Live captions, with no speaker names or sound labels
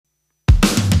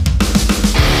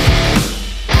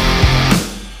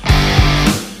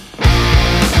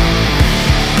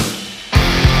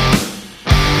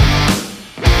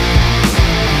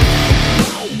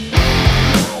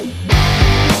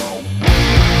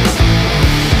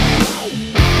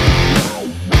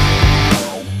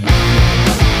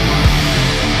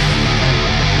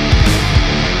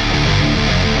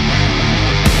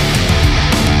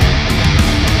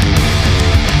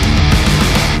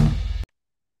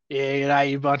Yeah,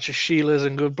 you bunch of Sheilas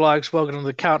and good blokes. Welcome to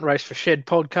the Can't Race for Shed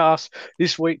podcast.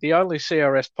 This week, the only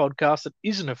CRS podcast that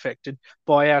isn't affected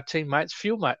by our teammates'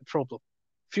 fuel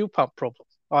pump problem.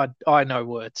 I know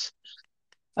words.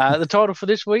 The title for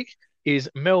this week is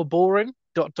Mel Boring,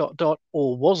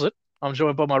 or was it? I'm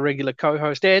joined by my regular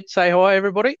co-host, Ed. Say hi,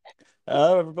 everybody.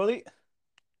 Hello, everybody.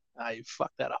 You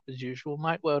fucked that up as usual,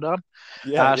 mate. Well done.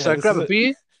 Yeah. So This grab is a it.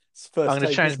 beer. It's I'm first going to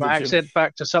take, change isn't it, my Jimmy? accent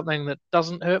back to something that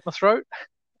doesn't hurt my throat.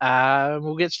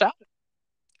 We'll get started.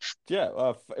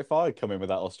 Yeah. If I come in with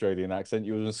that Australian accent,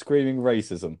 you were screaming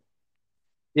racism.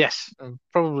 Yes, I'm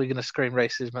probably going to scream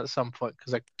racism at some point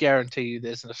because I guarantee you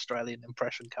there's an Australian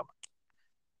impression coming.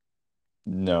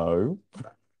 No,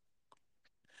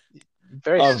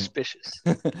 Very I, suspicious.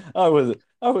 I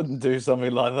wouldn't do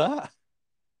something like that.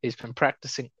 He's been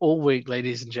practicing all week,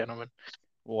 ladies and gentlemen.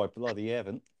 Oh, I bloody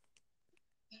haven't.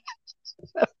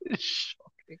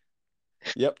 Shocking.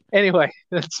 Yep. Anyway,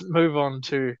 let's move on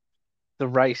to the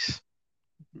race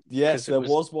Yes, because there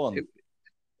was one.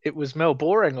 it was Mel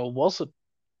Boring, or was it?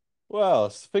 Well,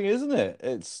 it's the thing, isn't it?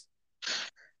 It's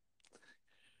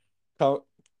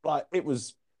like it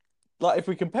was like if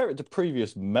we compare it to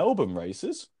previous Melbourne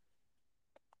races,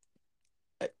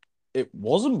 it, it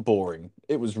wasn't boring.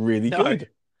 It was really No. good.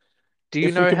 Do you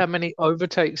If we know how can many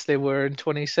overtakes there were in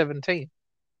 2017?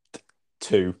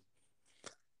 two,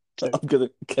 Two. I'm gonna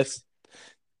guess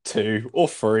two or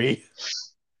three.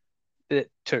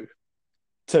 Two.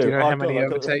 Do you Two. know Oh how God, many I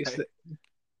got it overtakes? right.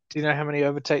 Do you know how many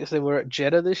overtakes there were at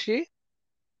Jeddah this year?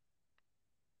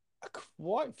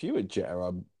 Quite few at Jeddah,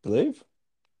 I believe.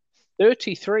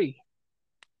 33.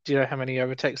 Do you know how many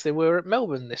overtakes there were at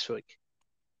Melbourne this week?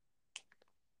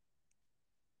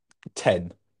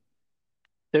 10.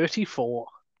 34.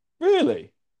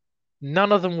 Really?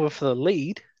 None of them were for the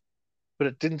lead, but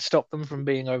it didn't stop them from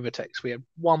being overtakes. We had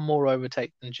one more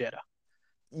overtake than Jeddah.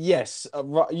 Yes.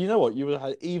 Right. You know what? You would have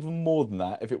had even more than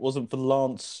that if it wasn't for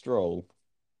Lance Stroll,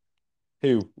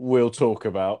 who we'll talk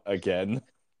about again.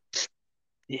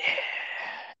 Yeah.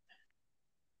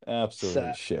 So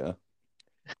Absolute shit.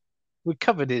 we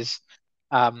covered his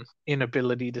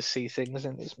inability to see things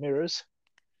in his mirrors.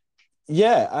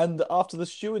 Yeah, and after the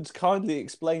stewards kindly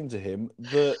explained to him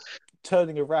that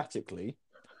turning erratically,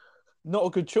 not a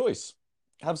good choice.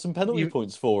 Have some penalty You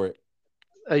points for it.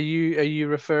 are you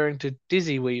referring to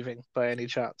dizzy weaving by any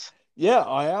chance? Yeah,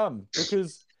 I am.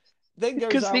 Because then goes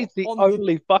Because he's out the on the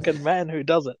only fucking man who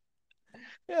does it.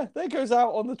 Yeah, then goes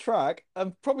out on the track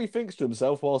and probably thinks to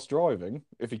himself whilst driving,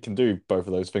 if he can do both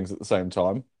of those things at the same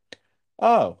time,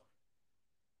 oh,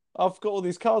 I've got all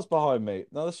these cars behind me.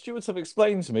 Now, the stewards have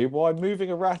explained to me why moving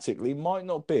erratically might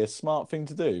not be a smart thing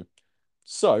to do.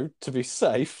 So, to be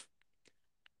safe,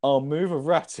 I'll move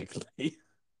erratically.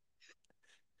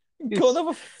 Got He's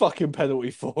another fucking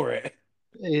penalty for it.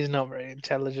 he's not very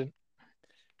intelligent.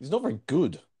 He's not very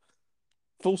good.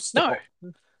 Full No, stop.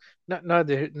 no,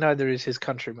 neither is his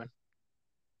countryman,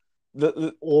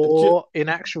 Ju- or in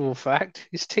actual fact,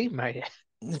 his teammate.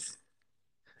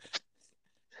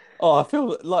 oh, I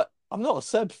feel like I'm not a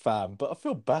Seb fan, but I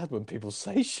feel bad when people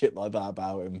say shit like that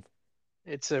about him.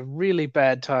 It's a really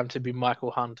bad time to be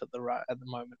Michael Hunt at the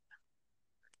moment.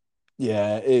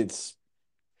 Yeah, it's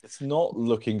not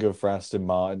looking good for Aston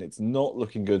Martin. It's not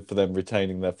looking good for them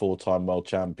retaining their four-time world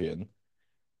champion,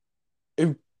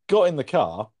 who got in the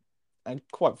car and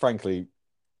quite frankly,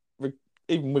 re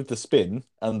even with the spin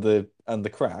and the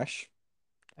crash,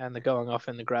 And they're going off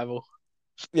in the gravel.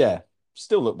 yeah,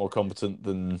 still look more competent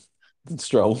than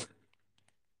Stroll.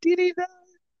 Did he though?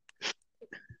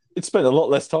 It spent a lot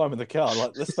less time in the car.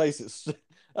 Like, let's face it,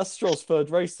 that's Stroll's third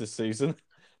race this season.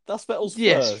 That's Vettel's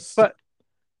Yes, first. but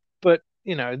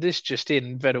this just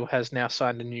in, Vettel has now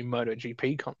signed a new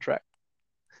MotoGP contract.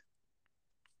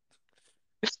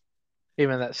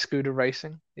 Even that scooter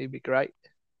racing, he'd be great.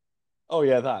 Oh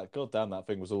yeah, that. God damn, that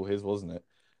thing was all his, wasn't it?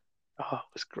 Oh,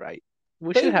 it was great.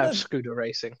 We But should even have then, scooter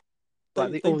racing,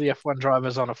 like all they the F1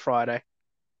 drivers on a Friday.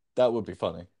 that would be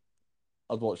funny.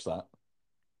 I'd watch that.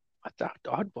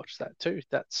 I'd watch that too.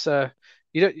 That's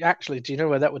you don't actually. Do you know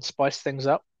where that would spice things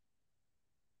up?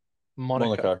 Monaco,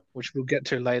 Monaco. which we'll get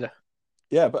to later.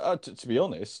 Yeah, but to be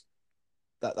honest,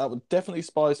 that would definitely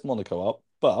spice Monaco up.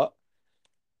 But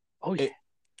Oh yeah, it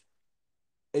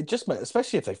it just made,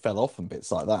 especially if they fell off and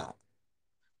bits like that,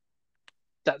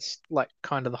 that's like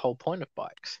kind of the whole point of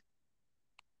bikes.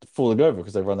 falling over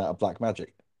because they run out of black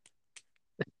magic.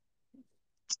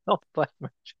 It's not black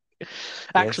magic.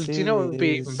 Yes, Actually, do you it know what would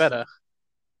be even is. better?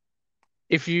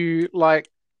 If you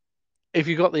if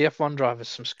you got the F1 drivers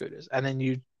some scooters and then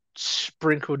you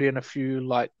sprinkled in a few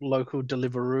local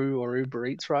Deliveroo or Uber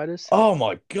Eats riders. Oh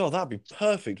my God, that'd be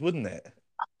perfect, wouldn't it?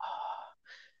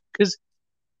 Because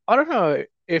I don't know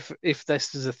if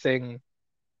this is a thing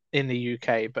in the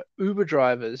UK, but Uber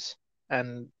drivers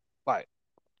and like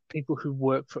people who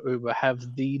work for Uber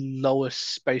have the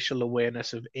lowest spatial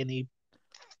awareness of anything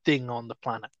on the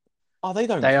planet. Oh, they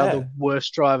don't They are the care.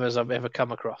 worst drivers I've ever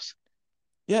come across.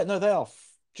 Yeah, no, they are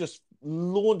just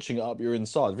launching it up your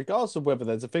inside, regardless of whether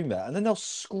there's a thing there, and then they'll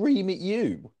scream at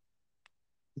you.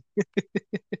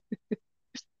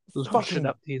 Launch it Fucking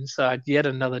up the inside. Yet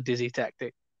another dizzy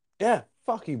tactic. yeah,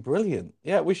 fucking brilliant.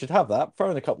 Yeah, we should have that.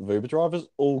 Throw in a couple of Uber drivers,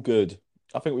 all good.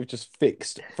 I think we've just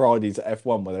fixed Fridays at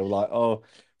F1 where they were like, oh,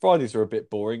 Fridays are a bit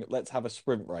boring. Let's have a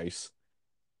sprint race,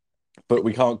 but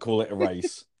we can't call it a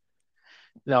race.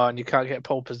 No, and you can't get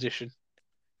pole position.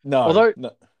 No, Although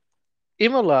no.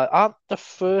 Imola aren't the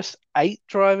first 8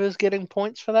 drivers getting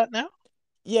points for that now?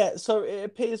 Yeah, so it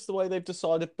appears the way they've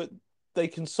decided, but they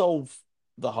can solve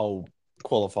the whole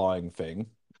qualifying thing,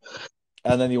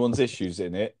 and anyone's issues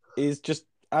in it is just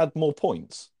add more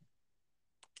points,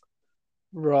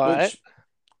 Right. which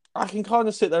I can kind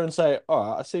of sit there and say,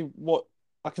 all right,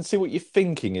 I can see what your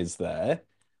thinking is there,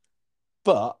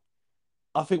 but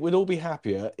I think we'd all be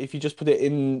happier if you just put it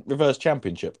in reverse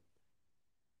championship.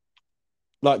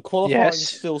 Like qualifying Yes.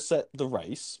 still set the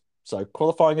race, so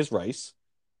qualifying is race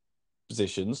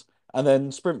positions, and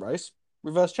then sprint race,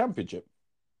 reverse championship.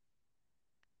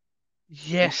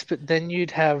 And Yes, but then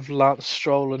you'd have Lance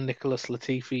Stroll and Nicholas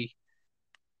Latifi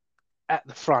at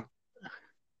the front.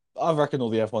 I reckon all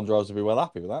the F1 drivers would be well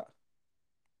happy with that.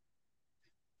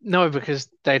 No, because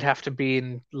they'd have to be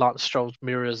in Lance Stroll's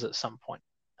mirrors at some point.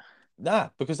 Nah,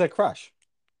 because they crash.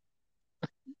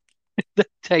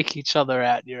 Take each other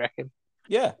out, you reckon?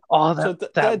 Yeah. Oh, So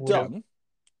that they're that would have done.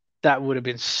 that would have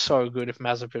been so good if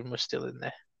Mazepin was still in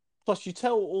there. Plus, you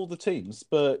tell all the teams,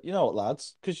 but you know what,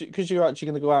 lads? Because you're actually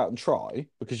going to go out and try,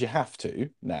 because you have to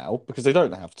now, because they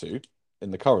don't have to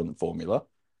in the current formula.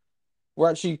 We're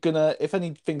actually gonna, if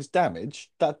anything's damaged,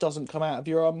 that doesn't come out of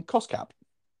your cost cap.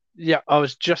 Yeah, I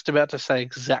was just about to say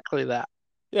exactly that.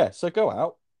 Yeah, so go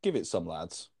out, give it some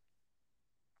lads.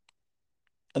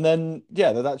 And then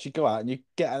yeah, they'd actually go out and you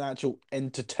get an actual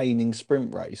entertaining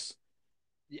sprint race.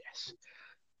 Yes.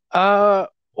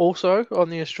 Also on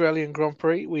the Australian Grand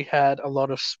Prix, we had a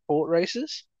lot of sport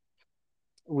races,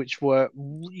 which were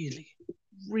really,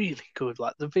 really good.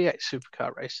 Like the V8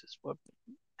 supercar races were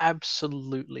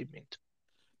absolutely mint.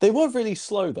 They were really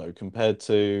slow though compared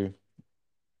to,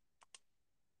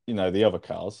 the other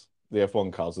cars. The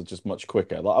F1 cars are just much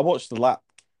quicker. Like I watched the lap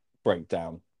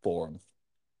breakdown for them.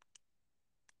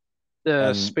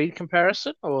 The And speed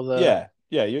comparison or the yeah,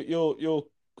 yeah, your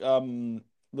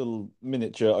little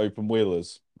miniature open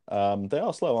wheelers, they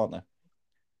are slow, aren't they?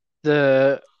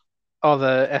 the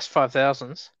the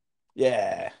S5000s.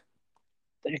 Yeah.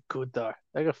 They're good though.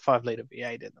 They got 5 liter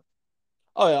V8 in them.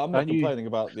 Oh yeah, I'm not Don't you complaining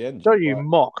about the don't engine, you but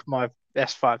mock my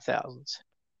S5000s.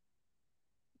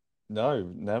 no,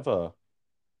 never.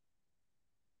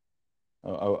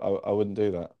 I wouldn't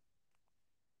do that.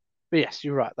 But yes,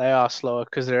 you're right. They are slower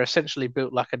because they're essentially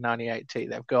built like a 98T.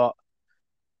 They've got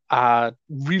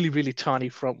really, really tiny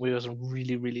front wheels and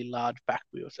really, really large back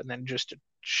wheels, and then just a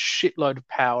shitload of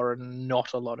power and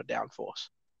not a lot of downforce.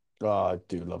 Oh, I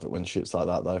do love it when shit's like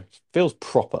that though. Feels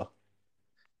proper.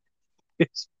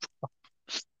 Yes,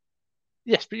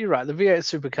 yes, but you're right. The V8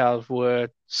 supercars were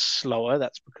slower.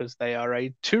 That's because they are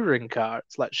a touring car.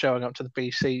 It's like showing up to the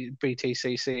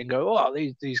BTCC and go, "Oh,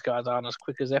 these guys aren't as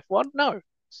quick as F1." No,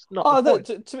 it's not the Oh, point.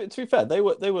 to be fair, they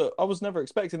were. I was never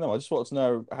expecting them. I just wanted to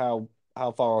know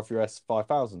how far off your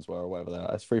S5000s were or whatever they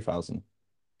are, S3000.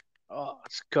 Oh,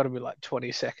 it's got to be like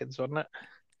 20 seconds, wasn't it?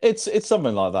 It's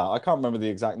something like that. I can't remember the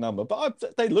exact number, but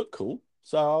they look cool.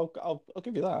 So I'll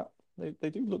give you that. They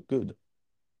do look good.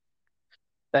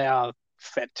 They are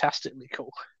fantastically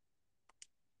cool.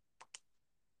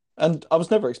 And I was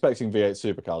never expecting V8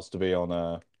 supercars to be on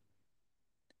a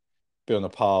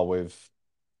par with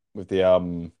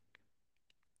the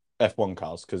F1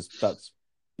 cars because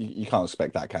you can't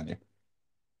expect that, can you?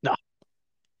 No,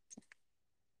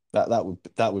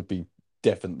 That would be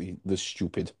definitely the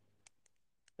stupid.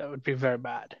 that would be very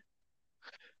bad.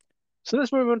 So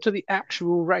let's move on to the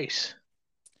actual race.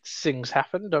 Things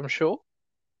happened, I'm sure.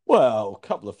 Well, a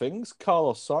couple of things.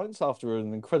 Carlos Sainz, after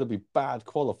an incredibly bad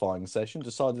qualifying session,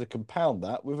 decided to compound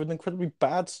that with an incredibly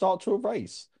bad start to a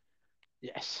race.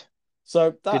 Yes,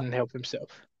 So that didn't help himself.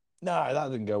 no, that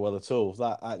didn't go well at all.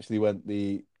 That actually went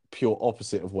the pure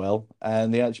opposite of well,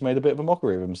 and he actually made a bit of a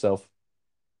mockery of himself.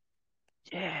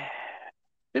 Yeah,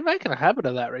 been making a habit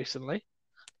of that recently.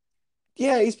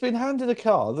 Yeah, he's been handed a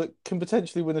car that can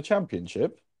potentially win a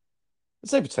championship. I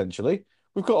say potentially.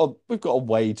 We've got a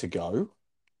way to go.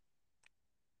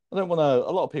 I don't want to.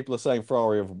 A lot of people are saying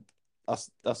Ferrari have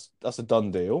that's a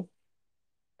done deal.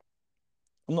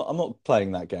 I'm not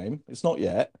playing that game. It's not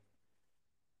yet.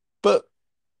 But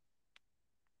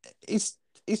he's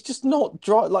he's just not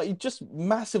drive like he just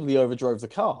massively overdrove the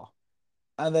car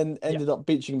and then Yeah, ended up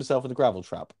beaching himself in a gravel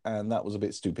trap, and that was a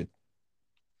bit stupid.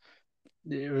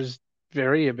 it was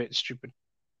very a bit stupid.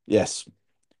 Yes.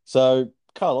 So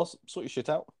Carlos, sort your shit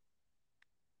out.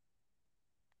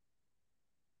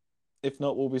 If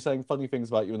not, we'll be saying funny things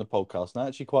about you in the podcast. And I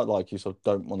actually quite like you, so I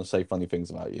don't want to say funny things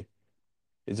about you.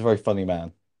 He's a very funny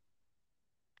man.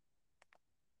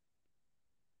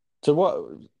 So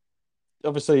what?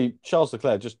 Obviously, Charles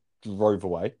Leclerc just drove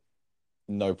away,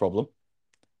 no problem.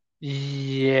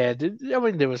 Yeah, I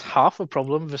mean there was half a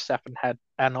problem. Verstappen had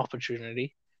an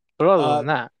opportunity, but other Uh, than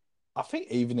that, I think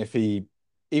even if he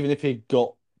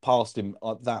got past him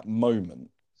at that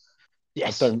moment,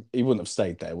 I yes, don't. He wouldn't have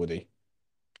stayed there, would he?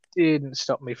 didn't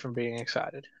stop me from being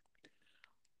excited.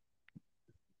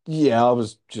 Yeah, I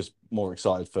was just more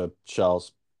excited for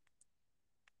Charles.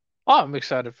 Oh, I'm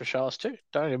excited for Charles too.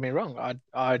 Don't get me wrong.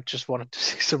 I just wanted to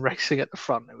see some racing at the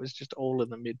front. It was just all in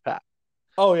the mid pack.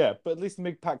 Oh yeah, but at least the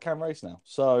big pack can race now.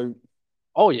 So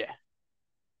Oh yeah,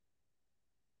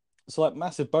 it's like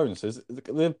massive bonuses.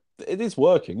 It is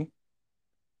working.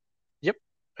 yep,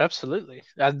 absolutely.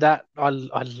 And that I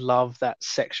love that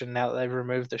section now that they've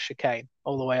removed the chicane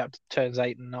all the way up to turns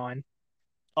 8 and 9.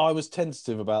 I was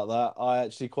tentative about that. I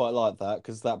actually quite like that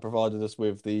because that provided us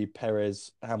with the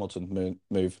Perez Hamilton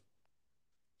move.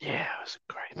 Yeah, it was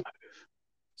a great move.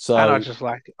 And So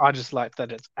I just like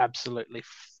that it's absolutely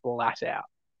flat out,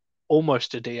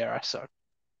 almost a DRS zone.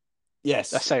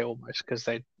 I yes, say almost because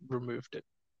they removed it,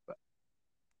 but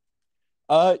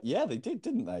yeah, they did,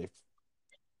 didn't they?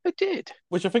 they did.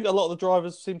 Which I think a lot of the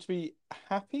drivers seem to be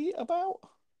happy about.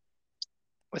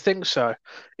 I think so.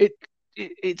 It,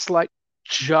 it's like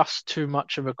just too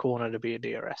much of a corner to be a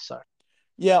DRS zone.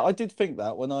 Yeah, I did think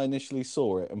that when I initially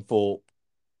saw it and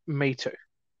Me too.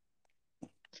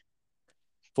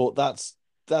 thought that's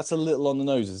a little on the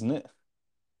nose, isn't it?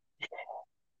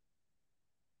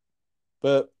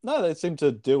 But no, they seem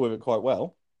to deal with it quite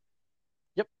well.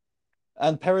 Yep,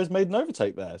 And Perez made an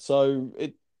overtake there. So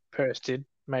Perez did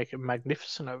make a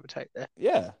magnificent overtake there.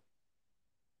 yeah.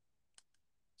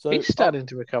 So He's starting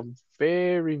to become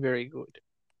very, very good.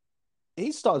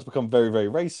 he's starting to become very, very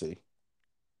racy.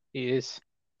 He is.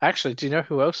 Actually, do you know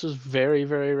who else is very,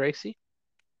 very racy?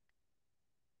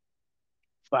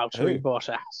 Valtteri Who?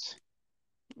 Bottas.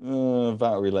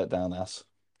 Valtteri let down ass.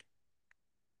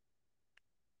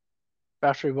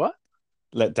 Valtteri what?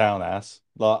 Let down ass.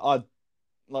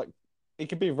 Like he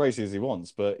can be as racy as he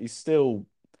wants, but he's still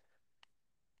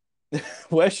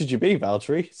where should you be,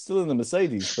 Valtteri? Still in the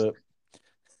Mercedes, but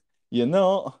you're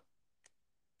not.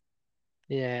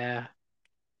 Yeah.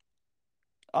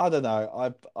 I don't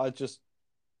know. I just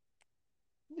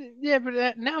Yeah,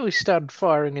 but now he's started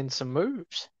firing in some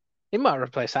moves. He might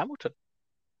replace Hamilton.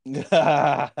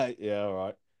 yeah, all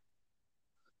right.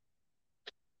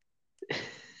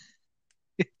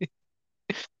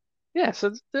 Yeah,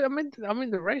 so I mean,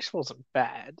 the race wasn't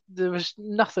bad. There was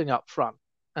nothing up front,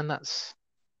 and that's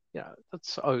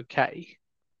okay.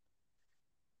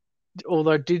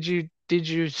 Although, did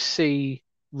you see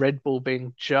Red Bull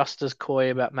being just as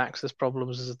coy about Max's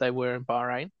problems as they were in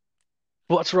Bahrain?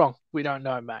 What's wrong? We don't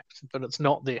know, Max, but it's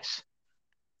not this.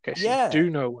 Okay, so you Yeah. do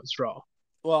know what's wrong.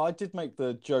 Well, I did make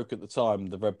the joke at the time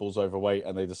the Red Bull's overweight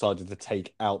and they decided to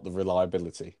take out the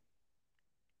reliability.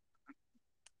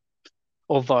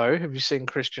 Although, have you seen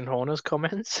Christian Horner's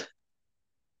comments?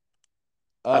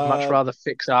 I'd much Uh, rather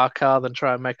fix our car than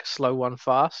try and make a slow one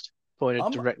fast, pointed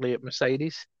I'm directly at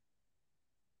Mercedes.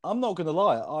 I'm not gonna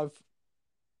lie.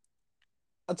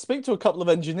 I'd speak to a couple of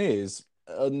engineers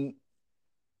and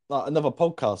like another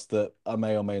podcast that I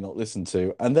may or may not listen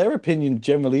to, and their opinion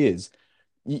generally is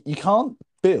you can't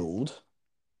build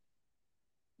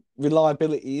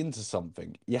reliability into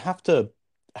something. You have to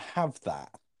have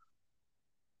that.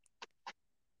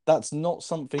 That's not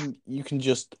something you can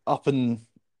just up and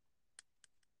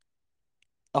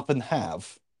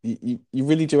have. You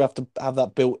really do have to have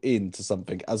that built into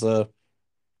something as a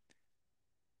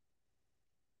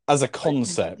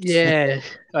concept. Yeah,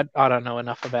 I don't know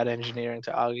enough about engineering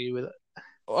to argue with it.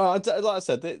 Well, like I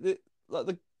said,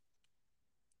 like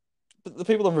the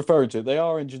people I'm referring to, they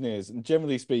are engineers, and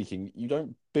generally speaking, you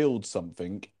don't build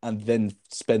something and then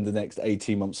spend the next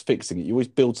 18 months fixing it. You always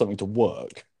build something to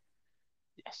work.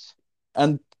 Yes.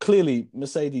 And clearly,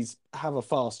 Mercedes have a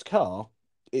fast car.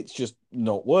 It's just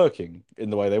not working in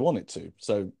the way they want it to.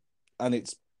 So, and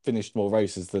it's finished more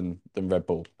races than Red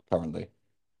Bull currently.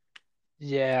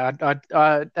 Yeah,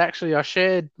 I actually I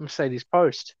shared Mercedes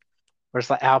post where it's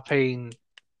like Alpine,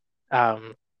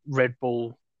 um, Red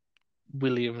Bull,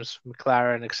 Williams,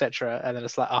 McLaren, etc., and then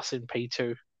it's like us in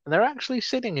P2, and they're actually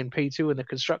sitting in P2 in the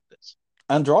constructors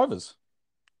And drivers.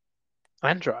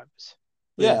 and drivers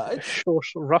Yeah, with it's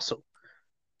George Russell.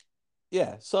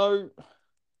 yeah. So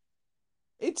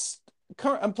it's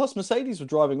current, and plus Mercedes were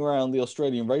driving around the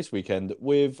Australian race weekend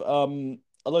with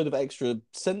a load of extra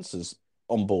sensors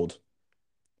on board.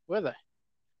 Were they?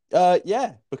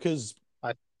 Yeah, because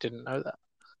I didn't know that.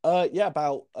 yeah,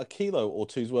 about a kilo or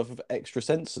two's worth of extra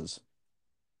sensors.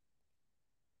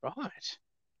 Right.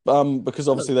 Because Well,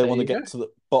 obviously they there want to you go. get to the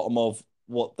bottom of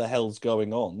what the hell's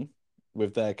going on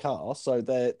with their car. So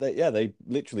they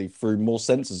literally threw more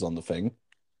sensors on the thing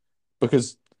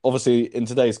because obviously in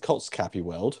today's cost cappy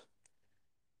world,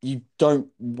 you don't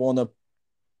want to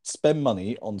spend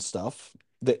money on stuff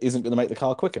that isn't going to make the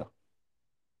car quicker.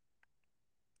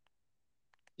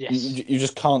 Yes. You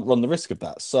just can't run the risk of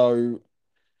that. So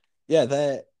yeah,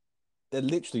 they're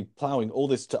literally plowing all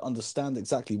this to understand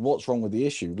exactly what's wrong with the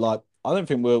issue. Like I don't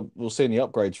think we'll see any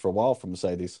upgrades for a while from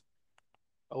Mercedes.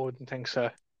 I wouldn't think so.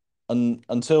 And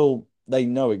until they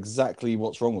know exactly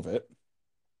what's wrong with it,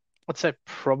 I'd say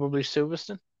probably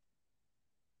Silverstone.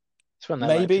 It's when they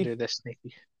like to maybe. do their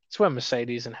sneaky. It's when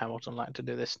Mercedes and Hamilton like to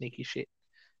do their sneaky shit.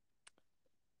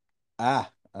 I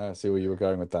see where you were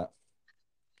going with that.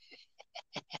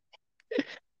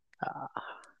 Uh,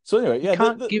 So anyway, you yeah,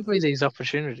 can't give me these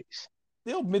opportunities.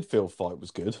 the old midfield fight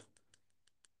was good.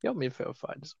 Your midfield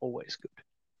fight is always good.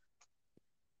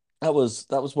 That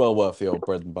was well worth the old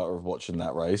bread and butter of watching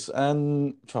that race.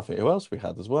 And I'm trying to think who else we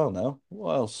had as well now.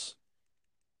 What else?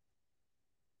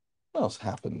 What else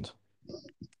happened?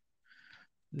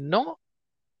 Not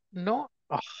not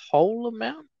a whole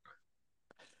amount.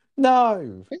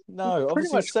 No, We no. pretty Obviously,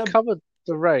 much Seb covered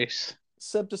the race.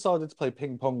 Seb decided to play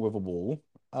ping pong with a wall.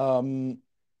 Um.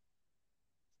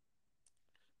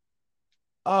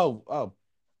 Oh.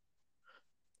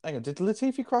 Hang on. Did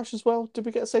Latifi crash as well? Did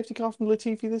we get a safety car from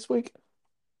Latifi this week?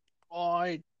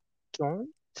 I don't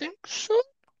think so.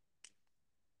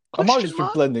 I might have Question just been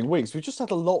mark? blending weeks. We just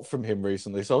had a lot from him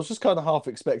recently, so I was just kind of half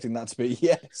expecting that to be a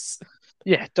yes.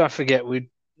 Yeah, don't forget we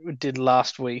did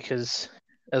last week as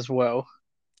well.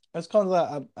 It's kind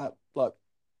of that like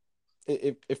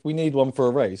if we need one for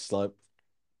a race, like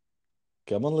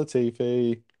come on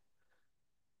Latifi.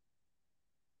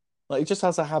 Like he just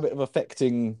has a habit of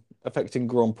affecting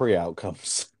Grand Prix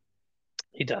outcomes.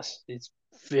 He does. He's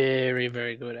very,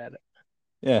 very good at it.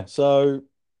 Yeah, so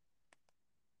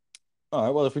all right,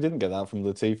 well if we didn't get that from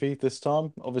Latifi this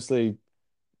time, obviously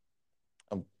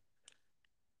um,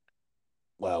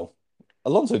 well,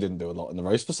 Alonso didn't do a lot in the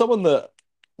race. For someone that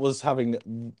was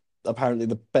having apparently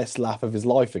the best lap of his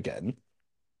life again,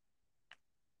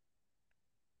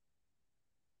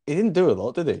 he didn't do a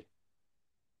lot, did he?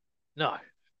 No,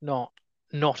 not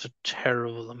not a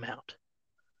terrible amount.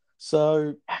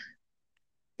 So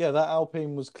yeah, that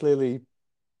Alpine was clearly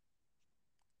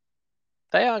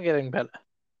They are getting better,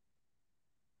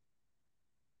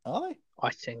 are they I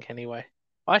think anyway.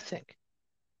 I think.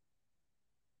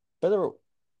 better at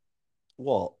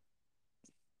what?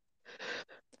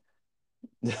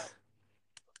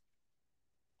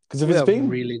 Because if We it's are been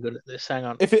really good at this. Hang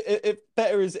on. if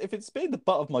better is if it's been the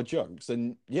butt of my jokes,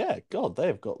 then yeah, God, they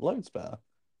have got loads better.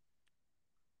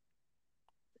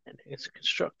 It's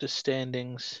constructor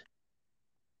standings.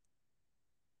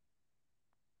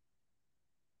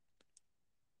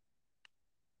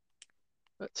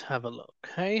 Let's have a look.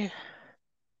 Hey,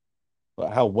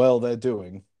 But how well they're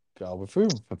doing, God, if we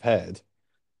were prepared.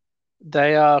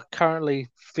 they are currently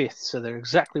fifth, so they're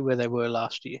exactly where they were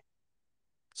last year.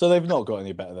 So they've not got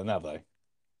any better than have they?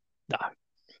 No,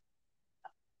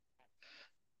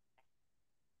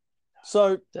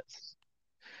 So that's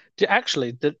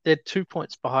actually they're 2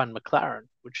 points behind McLaren,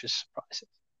 which is surprising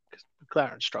because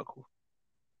McLaren struggled.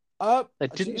 They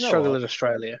actually, didn't you know struggle what? in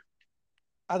Australia.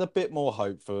 I had a bit more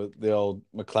hope for the old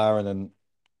McLaren and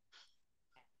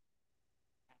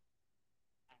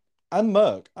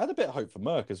Merck. I had a bit of hope for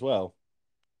Merck as well.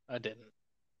 I didn't.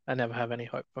 I never have any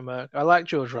hope for Merck. I like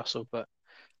George Russell, but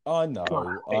I God,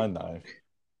 know, I hate I know. Merck.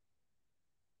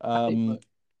 I hate Um, Merck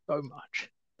so much.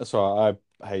 that's right.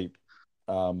 I hate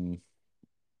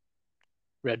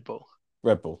Red Bull.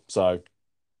 Red Bull. So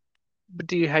But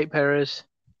do you hate Perez?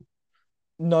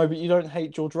 no, but you don't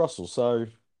hate George Russell. So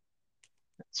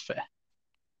That's fair.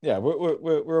 yeah,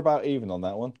 we're about even on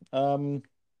that one.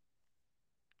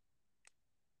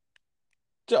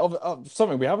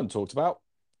 Something we haven't talked about.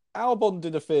 Albon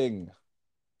did a thing.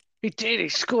 He did. He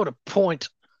scored a point.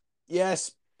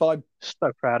 Yes, by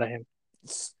So proud of him.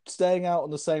 staying out on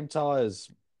the same tires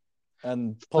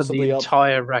and For the possibly up.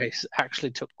 entire race,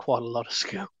 actually took quite a lot of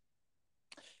skill.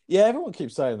 Yeah, everyone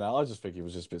keeps saying that. I just think he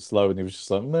was just a bit slow and he was just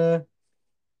like, meh.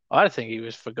 I think he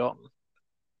was forgotten.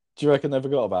 Do you reckon they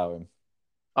forgot about him?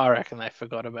 I reckon they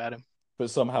forgot about him. But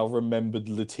somehow remembered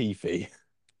Latifi.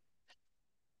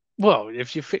 Well,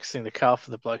 if you're fixing the car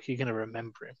for the bloke, you're going to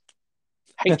remember him.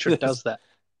 Hatred does that.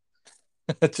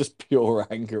 Just pure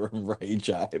anger and rage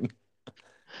at him.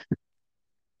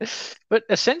 But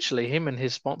essentially, him and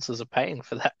his sponsors are paying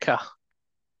for that car.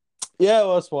 Yeah,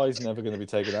 well, that's why he's never going to be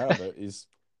taken out of it. He's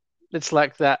It's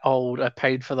like that old, I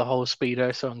paid for the whole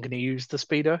Speedo, so I'm going to use the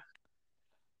Speedo.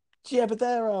 yeah, but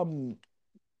they're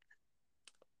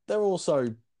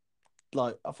also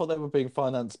like I thought they were being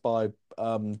financed by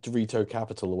Dorito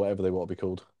Capital or whatever they want to be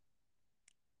called.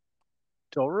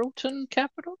 Doralton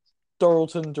Capital?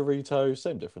 Doralton, Dorito,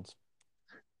 same difference.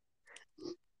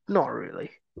 Not really.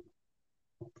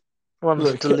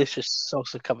 One's a Look, delicious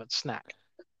salsa covered snack.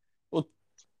 well,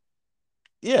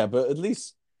 yeah, but at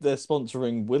least they're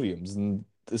sponsoring Williams, and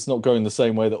it's not going the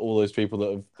same way that all those people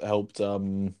that have helped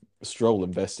Stroll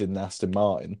invest in Aston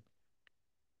Martin.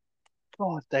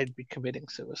 God, they'd be committing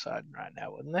suicide right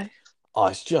now, wouldn't they? Oh,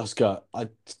 it's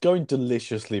going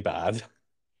deliciously bad.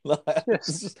 Like,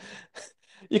 Just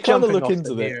you kind of jumping look off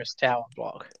the into it. nearest tower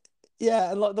block.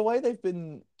 Yeah, and like the way they've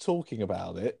been talking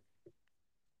about it,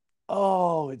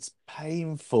 oh, it's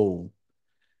painful.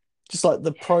 Just like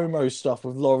the promo stuff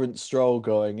with Lawrence Stroll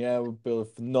going, yeah, we'll build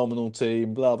a phenomenal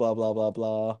team, blah blah blah blah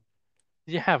blah.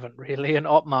 You haven't really, and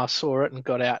Otmar saw it and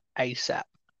got out ASAP.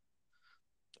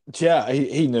 Yeah,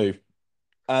 he knew.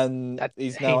 And That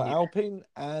he's he now at knew. Alpine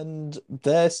and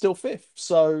they're still fifth.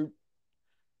 So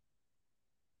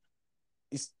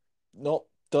he's not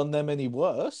done them any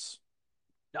worse,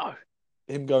 No,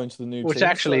 him going to the new which team.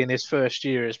 actually So in his first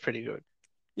year is pretty good.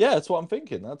 yeah, that's what I'm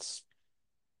thinking. That's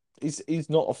he's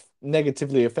not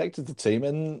negatively affected the team.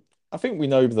 And I think we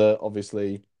know that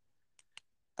obviously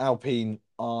Alpine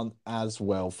aren't as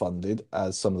well funded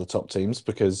as some of the top teams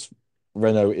because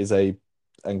Renault is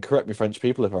and correct me French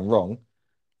people if I'm wrong,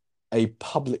 a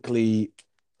publicly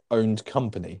owned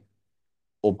company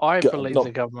or I believe the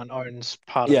not. government owns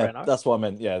part of Yeah, Renault. that's what I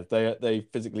meant. Yeah, they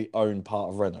physically own part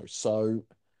of Renault. So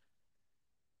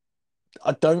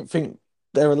I don't think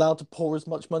they're allowed to pour as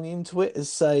much money into it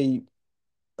as say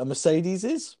a Mercedes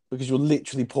is because you're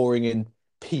literally pouring in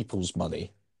people's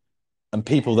money. And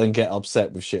people then get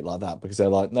upset with shit like that because they're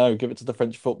like, no, give it to the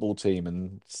French football team.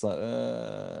 And it's like,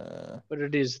 But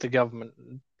it is the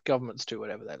government. Governments do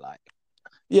whatever they like.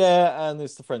 yeah, and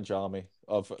it's the French army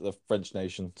of the French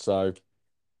nation. So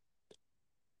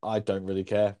I don't really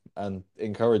care and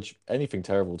encourage anything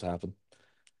terrible to happen.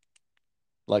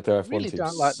 Like their F1 Really team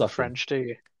don't like the sucking. French, do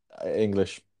you?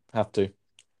 English, have to.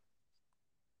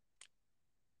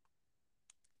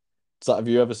 So have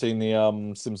you ever seen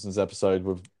the Simpsons episode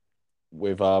with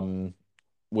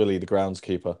Willie the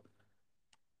groundskeeper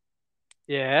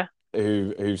Yeah.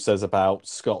 who says about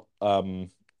Scott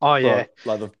Oh yeah. bro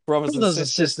like the brothers and Brothers and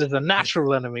sisters. sisters are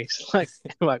natural enemies,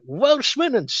 like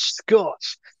Welshmen and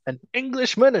Scots, and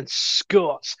Englishmen and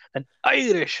Scots, and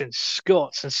Irish and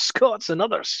Scots and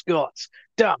other Scots.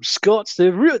 Damn Scots, they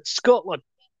ruined Scotland.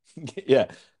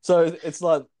 Yeah. So it's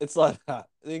like that.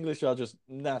 The English are just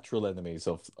natural enemies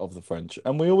of the French,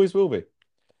 and we always will be.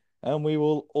 And we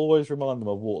will always remind them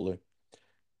of Waterloo.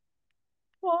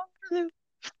 Waterloo.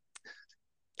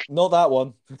 Not that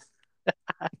one,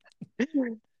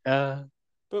 Uh,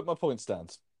 but my point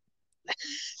stands.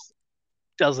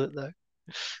 does it though?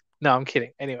 No, I'm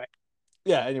kidding. Anyway,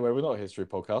 Yeah, anyway, we're not a history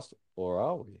podcast, or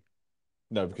are we?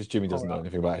 No, because Jimmy all doesn't know right.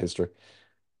 anything about history.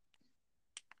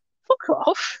 Fuck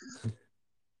off.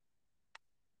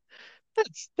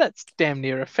 That's damn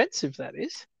near offensive. That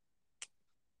is.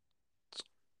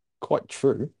 Quite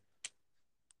true.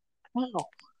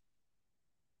 Wow.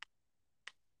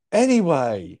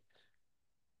 Anyway,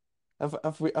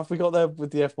 have we got there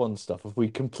with the F1 stuff? Have we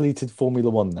completed Formula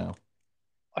One now?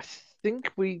 I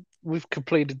think we've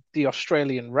completed the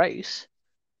Australian race.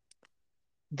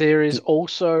 There is D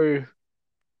also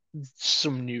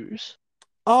some news.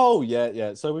 Oh yeah,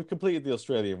 yeah. So we've completed the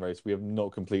Australian race. We have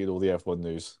not completed all the F1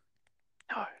 news.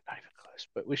 No, not even close.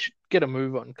 But we should get a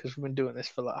move on because we've been doing this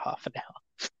for like half an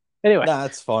hour. Anyway, Nah,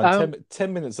 it's fine. um,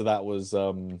 10 minutes of that was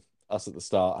us at the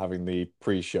start having the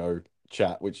pre-show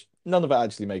chat, which none of it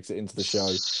actually makes it into the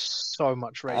show. so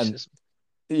much And racism.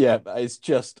 yeah, it's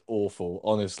just awful.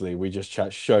 Honestly, we just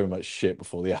chat so much shit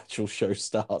before the actual show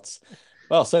starts.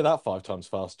 Well, say that 5 times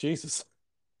fast. Jesus.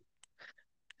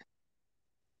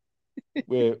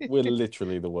 We're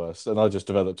literally the worst. And I just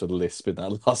developed a lisp in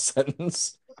that last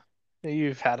sentence.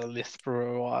 You've had a lisp for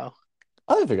a while.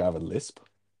 I don't think I have a lisp.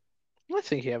 I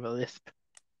think you have a lisp.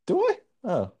 Do I?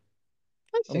 Oh,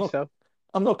 I I'm think not. so.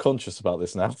 I'm not conscious about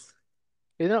this now.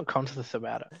 You're not conscious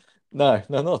about it. No,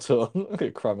 no, not at all. I'm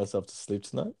gonna cry myself to sleep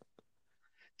tonight.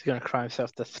 He's gonna cry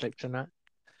himself to sleep tonight.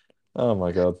 Oh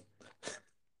my God.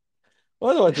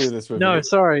 Why do I do this with No, you?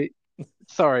 sorry.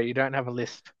 Sorry, you don't have a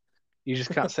lisp. You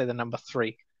just can't say the number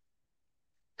three.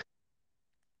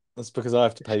 That's because I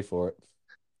have to pay for it.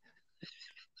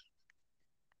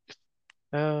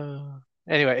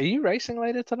 Anyway, are you racing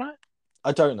later tonight?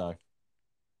 I don't know.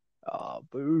 Oh,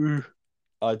 boo.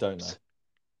 I don't know.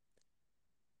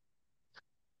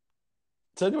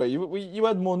 So anyway, you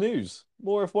had more news,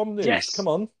 more F1 news. Come Yes.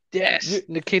 on, Yes. you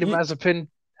Nikita you. Mazepin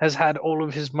has had all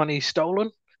of his money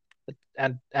stolen.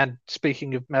 And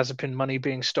speaking of Mazepin money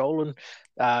being stolen,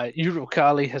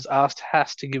 Uralkali has asked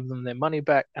Haas to give them their money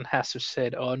back, and Haas has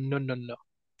said, "Oh no, no, no,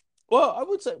 Well, I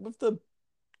would say with the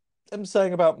them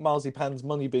saying about Marzipan's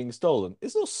money being stolen,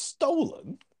 it's not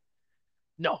stolen.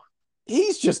 no."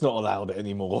 He's just not allowed it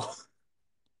anymore.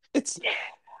 It's Yeah,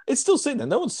 it's still sitting there.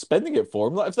 No one's spending it for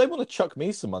him. Like if they want to chuck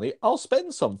me some money, I'll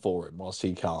spend some for him whilst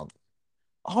he can't.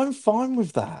 I'm fine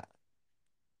with that.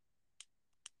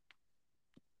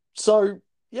 So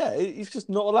yeah, he's just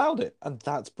not allowed it, and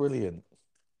that's brilliant.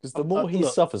 Because the more he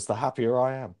look, suffers, the happier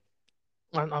I am.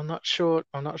 I'm not sure.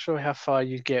 I'm not sure how far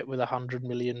you get with 100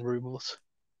 million rubles.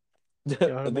 You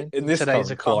know what I mean? In In this today's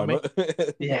current economy,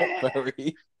 climate, not yeah.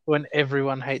 very. When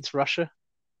everyone hates Russia,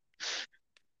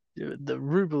 the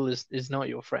ruble is not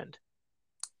your friend.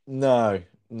 No,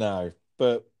 no.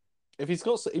 But if he's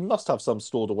got, he must have some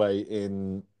stored away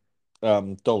in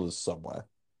dollars somewhere.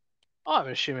 I'm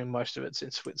assuming most of it's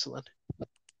in Switzerland.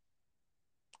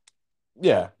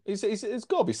 Yeah, it's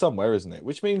got to be somewhere, isn't it?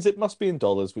 Which means it must be in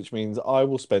dollars, which means I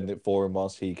will spend it for him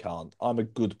whilst he can't. I'm a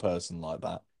good person like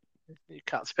that. You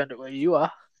can't spend it where you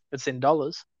are. It's in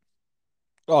dollars,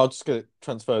 Oh, I'll just get it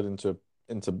transferred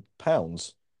into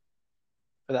pounds.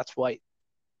 but that's white.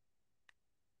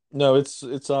 No,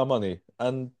 it's our money,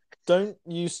 and don't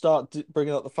you start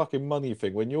bringing up the fucking money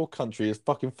thing when your country is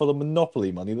fucking full of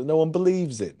monopoly money that no one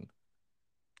believes in.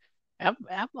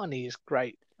 Our money is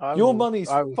great. I Your will. money's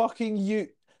I will. fucking you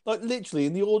like literally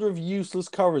in the order of useless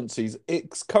currencies.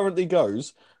 It currently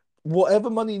goes whatever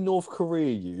money North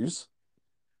Korea use,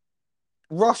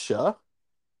 Russia,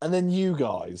 and then you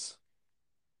guys.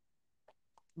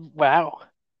 Wow.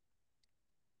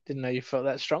 Didn't know you felt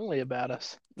that strongly about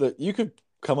us. That you could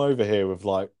come over here with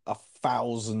like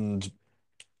 1,000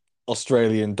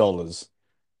 Australian dollars,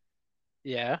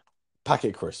 Yeah.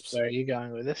 packet crisps, Where are you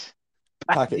going with this?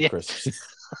 packet Yeah. crisps.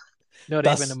 Not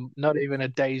even That's not even a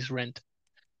day's rent.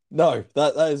 no,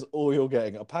 that is all you're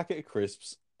getting. A packet of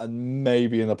crisps and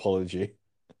maybe an apology.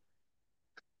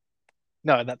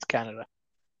 No, that's Canada.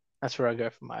 That's where I go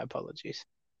for my apologies.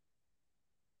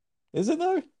 Is it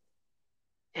though?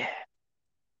 Yeah.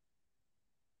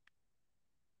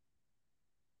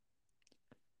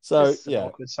 So Just an yeah,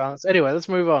 awkward silence. Anyway, let's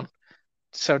move on.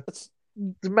 So that's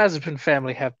the Mazepin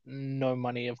family have no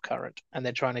money of current, and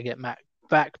they're trying to get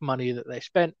back money that they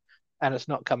spent, and it's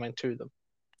not coming to them,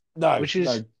 no, which is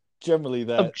no. Generally,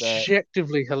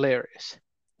 objectively hilarious.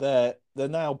 they're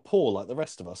now poor like the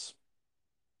rest of us,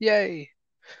 Yay.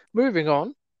 Moving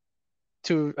on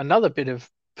to another bit of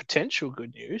potential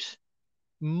good news.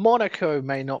 Monaco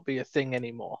may not be a thing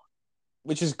anymore.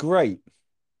 which is great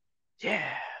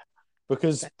Yeah,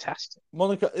 because fantastic.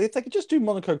 Monaco, if they could just do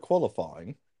Monaco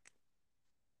qualifying,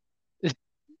 It's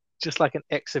just like an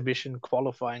exhibition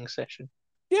qualifying session,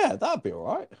 yeah, that'd be all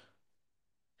right.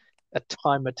 a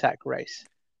time attack race.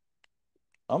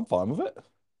 I'm fine with it.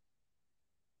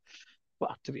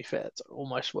 Well, to be fair, it's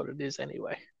almost what it is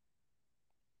anyway.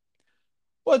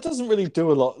 Well, it doesn't really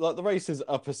do a lot. Like the race is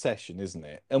a procession, isn't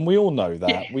it? And we all know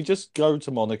Yeah, that. We just go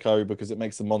to Monaco because it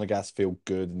makes the Monegas feel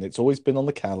good, and it's always been on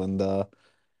the calendar.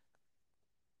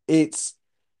 It's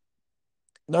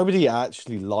nobody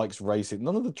actually likes racing.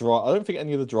 None of the drive. I don't think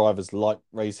any of the drivers like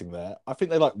racing there. I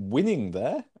think they like winning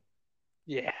there.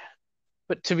 yeah.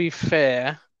 But to be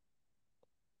fair,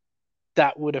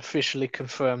 that would officially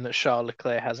confirm that Charles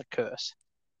Leclerc has a curse.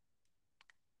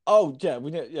 Oh yeah,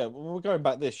 yeah. We're going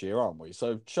back this year, aren't we?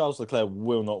 So Charles Leclerc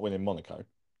will not win in Monaco.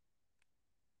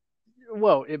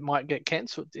 Well, it might get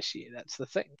cancelled this year. That's the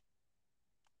thing.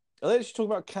 Are they actually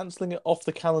talking about cancelling it off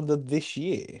the calendar this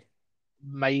year?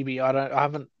 Maybe I don't. I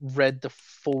haven't read the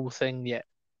full thing yet,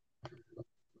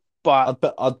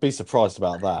 but I'd be surprised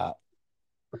about that.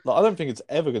 Like, I don't think it's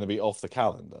ever going to be off the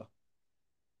calendar.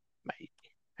 maybe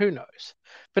who knows?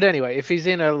 But anyway, if he's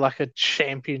in a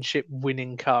championship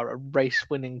winning car, a race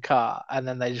winning car, and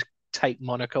then they just take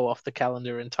Monaco off the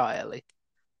calendar entirely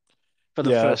for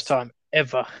the Yeah, first time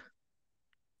ever.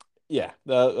 yeah.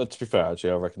 To be fair,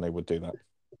 actually, I reckon they would do that.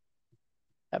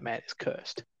 That man is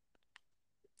cursed.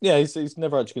 Yeah, he's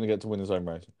never actually going to get to win his own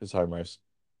race, his home race.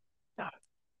 No,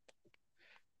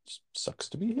 Just sucks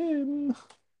to be him.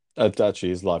 Actually,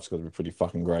 his life's got to be pretty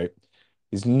fucking great.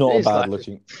 He's not a his bad life is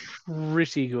looking.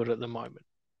 pretty good at the moment.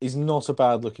 He's not a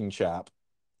bad looking chap,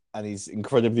 and he's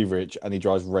incredibly rich, and he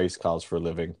drives race cars for a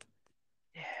living.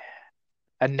 Yeah.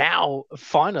 And now,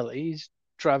 finally, he's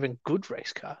driving good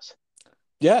race cars.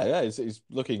 Yeah, yeah, he's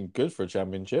looking good for a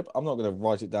championship. I'm not going to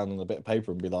write it down on a bit of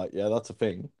paper and be like, yeah, that's a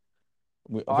thing.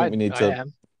 I think we need I to.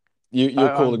 am. You're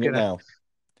I'm calling it gonna now.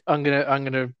 I'm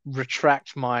gonna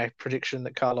retract my prediction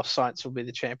that Carlos Sainz will be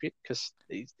the champion because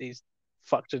he's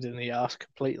fucked it in the ass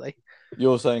completely.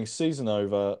 You're saying season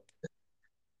over.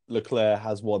 Leclerc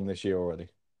has won this year already.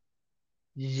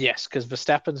 Yes, because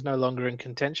Verstappen's no longer in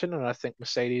contention, and I think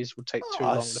Mercedes will take too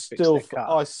I long to fix still, their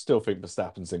car. I still think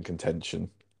Verstappen's in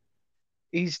contention.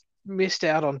 He's missed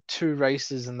out on two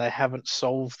races, and they haven't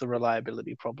solved the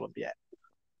reliability problem yet.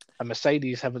 And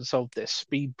Mercedes haven't solved their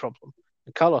speed problem.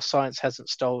 And Carlos Sainz hasn't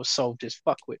solved his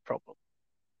fuckwit problem.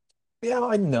 Yeah,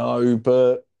 I know,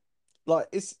 but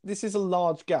like, this is a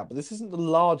large gap, but this isn't the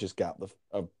largest gap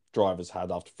the drivers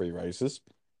had after three races.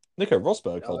 Nico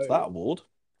Rosberg holds that No. award.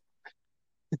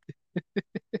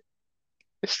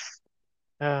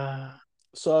 Uh,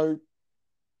 So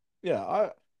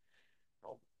yeah,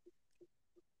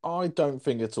 I don't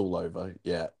think it's all over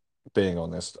yet. Being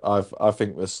honest, I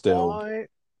think there's still I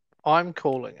I'm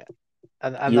calling it,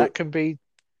 and you. that can be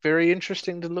very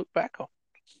interesting to look back on.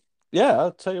 Yeah,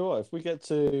 I'll tell you what. If we get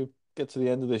to the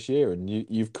end of this year and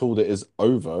you've called it as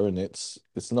over and it's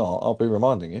not, I'll be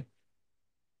reminding you.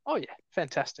 Oh yeah,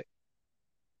 fantastic.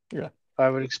 Yeah, I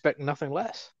would expect nothing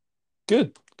less.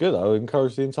 good, good. I would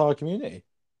encourage the entire community.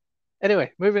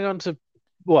 Anyway, moving on to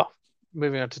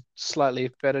slightly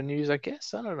better news, I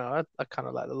guess. I don't know. I kind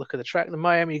of like the look of the track. The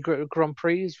Miami Grand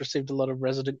Prix has received a lot of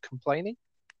resident complaining.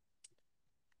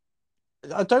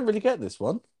 I don't really get this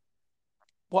one.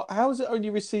 What? How is it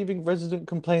only receiving resident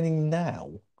complaining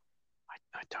now?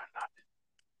 I don't know.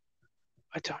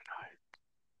 I don't know.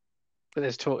 But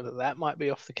there's talk that that might be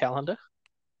off the calendar.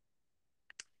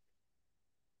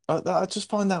 I just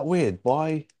find that weird.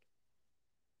 Why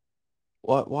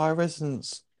are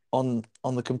residents on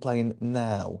the complaint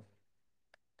now?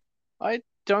 I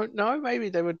don't know. Maybe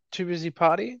they were too busy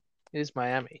partying. It is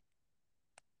Miami.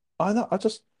 I know. I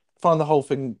just find the whole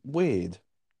thing weird.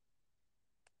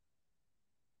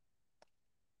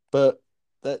 But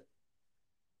that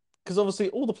because obviously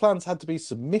all the plans had to be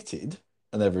submitted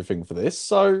and everything for this.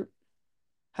 So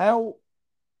how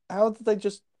how did they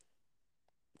just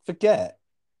forget?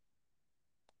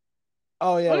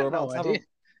 Oh yeah, I got no idea.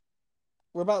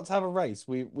 we're about to have a race.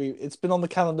 We it's been on the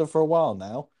calendar for a while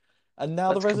now, and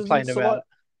now the Let's complain residents are about like, it.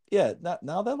 yeah,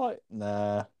 now they're like,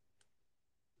 nah,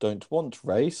 don't want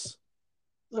race.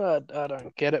 I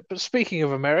don't get it. But speaking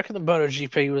of America, the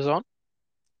MotoGP was on.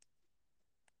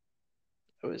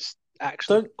 It was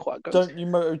actually Don't quite good. don't you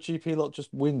MotoGP lot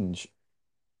just whinge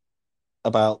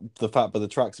about the fact that the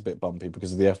track's a bit bumpy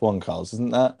because of the F1 cars,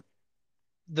 isn't that?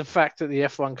 The fact that the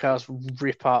F1 cars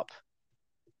rip up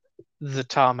the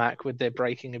tarmac with their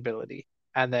braking ability,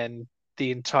 and then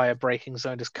the entire braking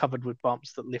zone is covered with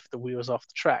bumps that lift the wheels off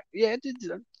the track. Yeah,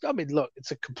 I mean, look,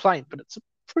 it's a complaint, but it's a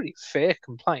pretty fair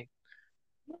complaint.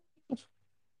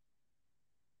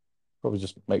 Probably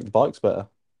just make the bikes better.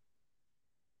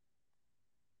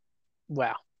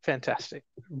 Wow, fantastic.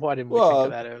 Why didn't we think of Well,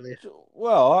 that earlier?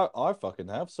 I fucking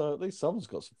have, so at least someone's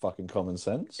got some fucking common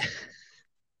sense.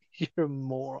 You're a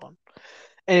moron.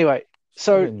 Anyway,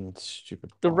 so Fucking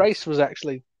stupid the bikes. race was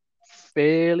actually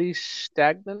fairly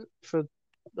stagnant for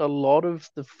a lot of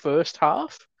the first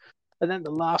half. And then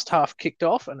the last half kicked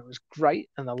off and it was great.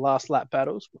 And the last lap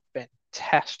battles were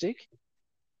fantastic.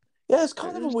 Yeah, it's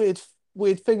kind of a Was,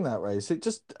 weird thing that race. It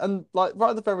just and like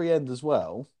right at the very end as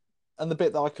well, and the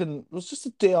bit that I couldn't was just a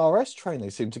DRS train they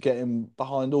seemed to get him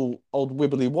behind all old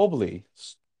wibbly wobbly.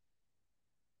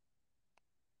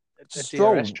 a Just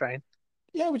DRS Stroll. train.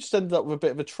 Yeah, we just ended up with a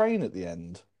bit of a train at the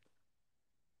end.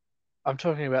 I'm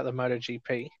talking about the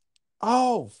MotoGP.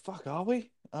 Oh, fuck, are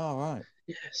we? All right.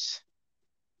 Yes.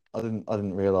 I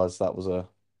didn't realize that was a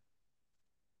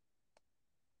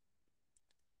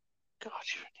God,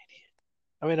 you're an idiot.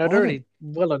 I mean, I'd well, I didn't already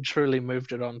well and truly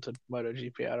moved it on to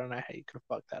MotoGP. I don't know how you could have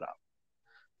fucked that up.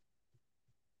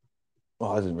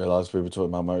 well, I didn't realize we were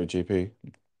talking about MotoGP.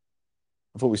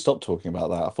 I thought we stopped talking about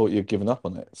that. I thought you'd given up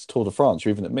on it. It's Tour de France.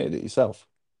 You even admitted it yourself.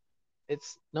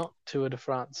 It's not Tour de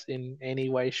France in any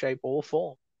way, shape, or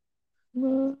form.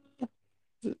 No.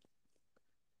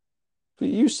 But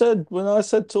you said when I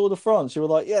said Tour de France, you were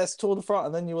like, "Yes, Tour de France,"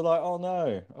 and then you were like, "Oh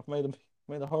no, I've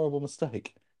made a horrible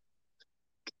mistake."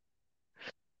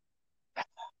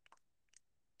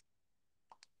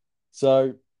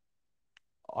 So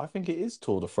I think it is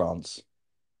Tour de France.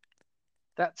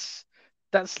 That's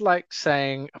that's like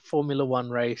saying a Formula One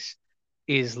race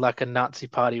is like a Nazi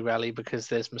party rally because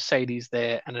there's Mercedes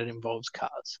there and it involves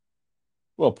cars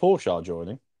Well, Porsche are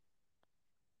joining.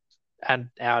 and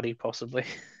Audi possibly.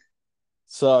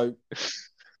 So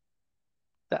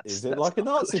That's is it that's like a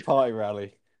not Nazi good. party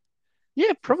rally?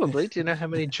 Yeah, probably. Do you know how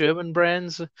many German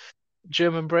brands are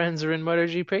in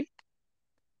MotoGP?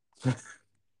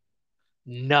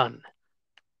 None.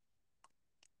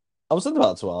 I was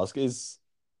about to ask, is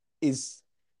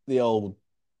the old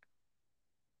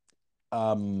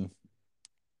um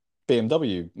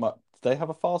BMW, do they have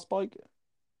a fast bike?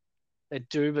 They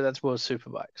do, but that's World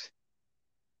Superbikes,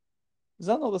 Is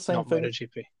that not the same not thing?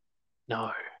 MotoGP.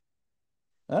 No.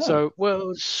 Oh, So,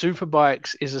 World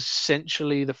Superbikes is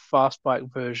essentially the fast bike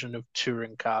version of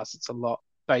touring cars. It's a lot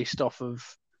based off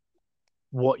of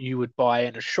what you would buy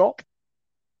in a shop,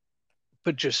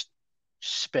 but just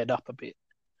sped up a bit.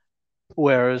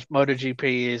 Whereas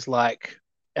MotoGP is like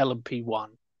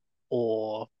LMP1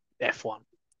 or F1.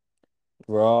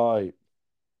 right.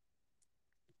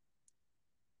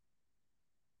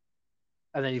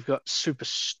 And then you've got Super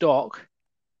Stock,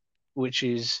 which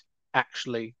is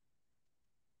actually,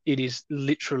 it is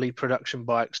literally production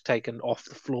bikes taken off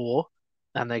the floor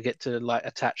and they get to like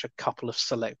attach a couple of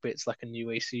select bits like a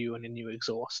new ECU and a new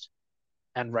exhaust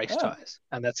and race Oh, tires.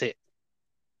 And that's it.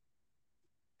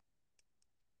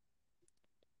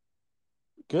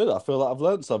 good. I feel like I've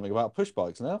learned something about push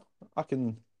bikes now.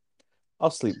 I'll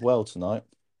sleep well tonight.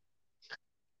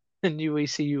 A new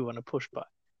ECU on a push bike.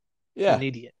 You're an Yeah.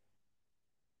 idiot.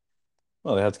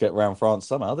 Well, they had to get around France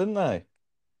somehow, didn't they?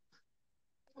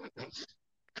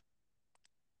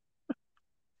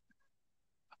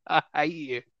 I hate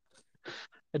you.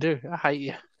 I do. I hate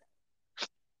you.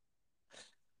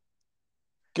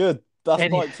 Good. That's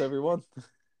Any, bikes, everyone.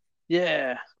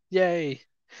 yeah. Yay.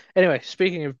 Anyway,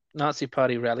 speaking of Nazi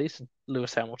Party rallies,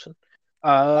 Lewis Hamilton,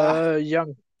 Ah,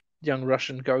 young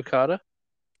Russian go-karter,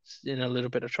 is in a little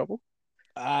bit of trouble.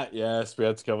 yes, we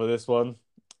had to cover this one.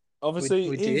 Obviously,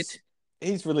 We did.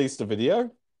 he's released a video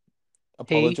Who's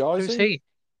apologizing. he?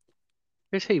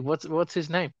 Who's he? What's his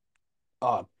name?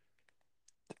 Ah,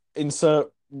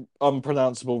 insert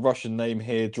unpronounceable Russian name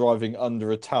here, driving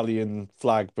under Italian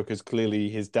flag because clearly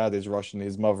his dad is Russian,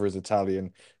 his mother is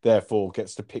Italian, therefore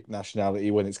gets to pick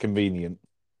nationality when it's convenient.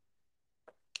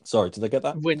 Sorry, did I get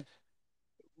that? When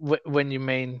when you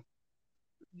mean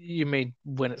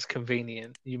when it's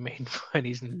convenient. You mean when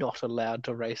he's not allowed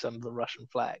to race under the Russian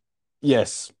flag.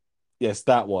 Yes, yes,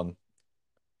 that one.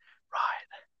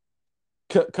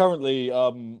 Right. Currently,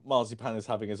 Marzipan is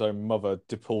having his own mother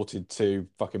deported to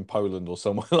fucking Poland or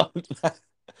somewhere like that.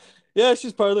 Yeah,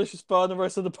 she's Polish. She's fine. The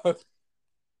rest of the Polish.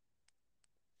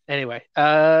 Anyway,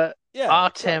 Yeah, so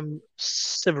Artem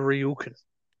Severiukin.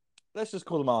 let's just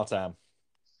call him Artam.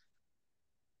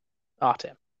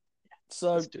 Artem. Let's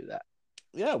So do that.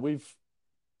 yeah,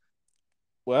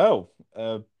 well,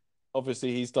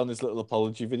 obviously he's done his little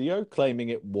apology video claiming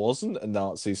it wasn't a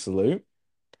Nazi salute.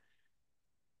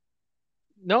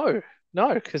 No,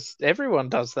 no, because everyone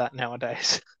does that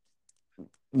nowadays.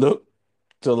 Looked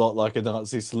a lot like a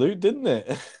Nazi salute, didn't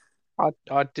it?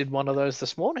 I did one of those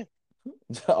this morning.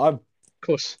 I'm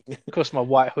Of course, my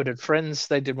white hooded friends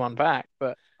they did one back,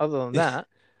 but other than that,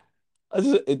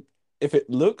 if it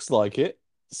looks like it,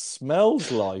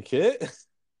 smells like it.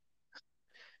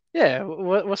 yeah.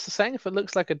 What's the saying? If it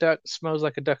looks like a duck, smells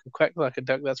like a duck, and quacks like a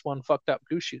duck, that's one fucked up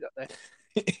goose you got there.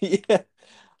 Yeah,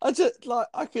 I just like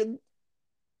I can.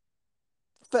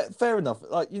 Fair enough.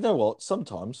 Like you know what?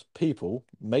 Sometimes people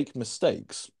make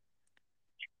mistakes.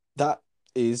 That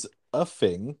is a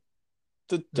thing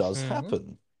that does Hmm.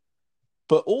 happen.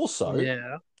 But also,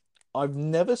 Yeah. I've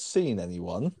never seen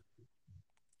anyone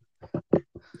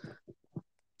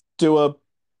do a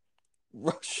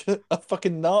a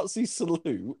fucking Nazi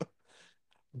salute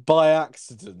by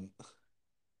accident.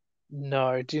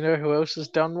 No. Do you know who else has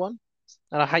done one?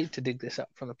 And I hate to dig this up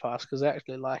from the past because I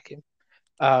actually like him.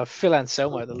 Phil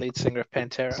Anselmo, the lead singer of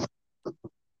Pantera,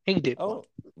 he did one. Oh,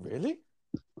 really?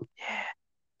 Yeah,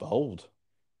 Bold.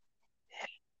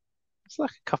 it's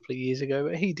like a couple of years ago,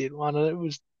 but he did one, and it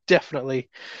was definitely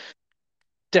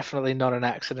not an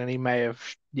accident. He may have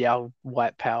yelled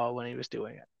 "white power" when he was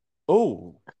doing it.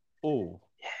 Oh, oh,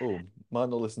 oh. Might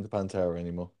not listen to Pantera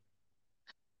anymore.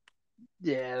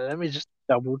 Yeah, let me just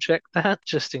double check that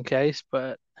just in case.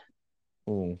 But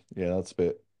Oh, yeah, that's a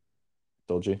bit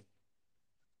dodgy.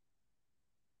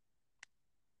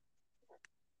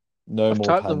 No I've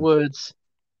more typed the pan. words.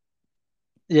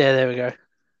 Yeah, there we go.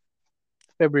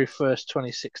 February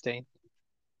 1st, 2016.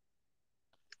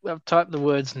 I've typed the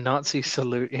words Nazi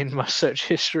salute in my search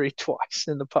history twice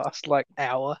in the past like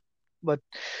hour. But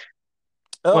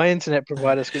my Oh, internet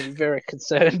provider is going to be very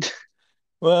concerned.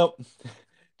 well,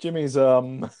 Jimmy's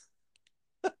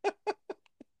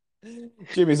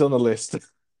Jimmy's on the list.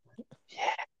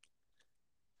 Yeah,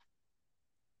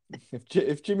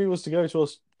 If Jimmy was to go to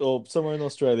us or somewhere in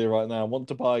Australia right now and want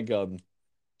to buy a gun,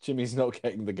 Jimmy's not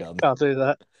getting the gun. can't do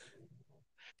that.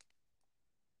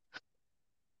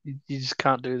 You just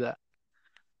can't do that.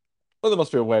 Well, there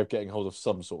must be a way of getting hold of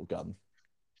some sort of gun.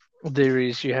 There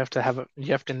is. You have to have it.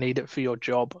 You have to need it for your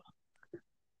job.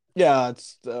 Yeah,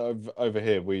 it's over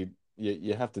here.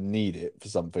 You have to need it for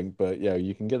something, but yeah,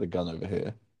 you can get a gun over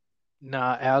here.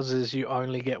 Nah, ours is you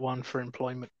only get one for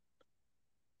employment.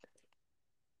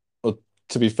 Well,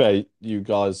 to be fair, you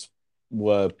guys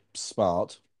were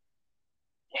smart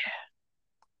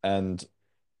and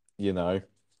you know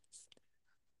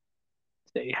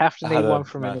You have to need had one a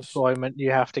from an match. employment.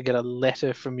 You have to get a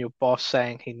letter from your boss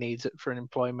saying he needs it for an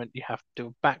employment. You have to do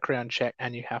a background check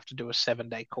and you have to do a 7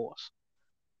 day course.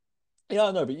 Yeah,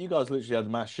 I know, but you guys literally had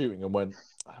mass shooting and went,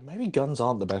 "Ah, maybe guns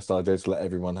aren't the best idea to let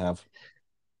everyone have."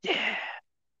 Yeah.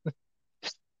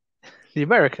 The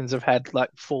Americans have had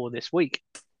like 4 this week.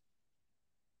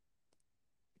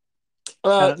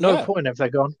 And at no Yeah, point have they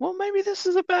gone, well, maybe this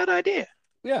is a bad idea.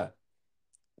 yeah,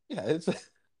 yeah.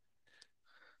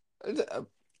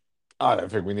 I don't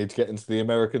think we need to get into the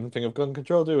American thing of gun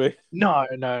control, do we? No,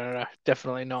 no, no, no,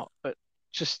 definitely not. But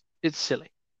just, it's silly.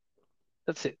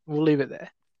 That's it. We'll leave it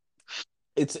there.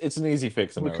 It's an easy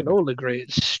fix, We can America. all agree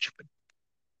it's stupid.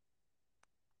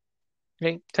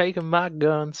 Ain't taking my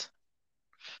guns.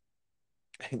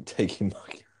 Ain't taking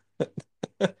my.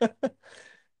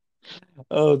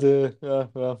 Oh dear. Yeah,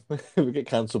 well, we get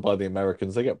cancelled by the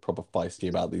Americans. They get proper feisty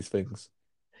about these things.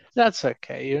 That's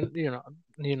okay.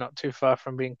 You're not too far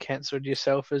from being cancelled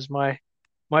yourself, as my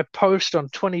post on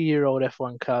 20-year-old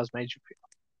F1 cars made you feel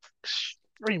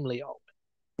extremely old.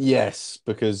 Yes,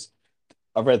 because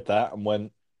I read that and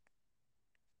went,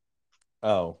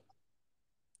 oh,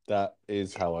 that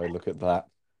is how I look at that.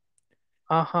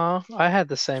 Uh-huh. I had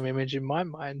the same image in my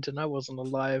mind, and I wasn't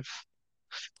alive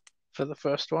for the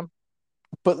first one.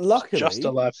 But Just luckily,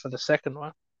 alive for the second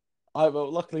one.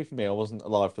 luckily for me, I wasn't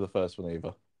alive for the first one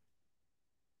either.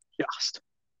 Just.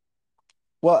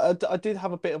 Well, I did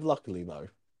have a bit of luckily though,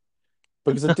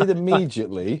 because I did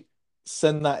immediately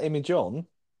send that image on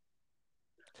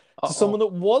to Uh-oh. someone that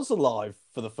was alive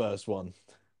for the first one.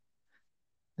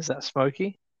 Is that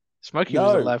Smokey? Smokey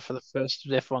was No, alive for the first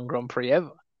F1 Grand Prix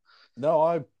ever.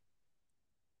 no,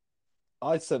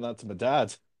 I sent that to my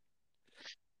dad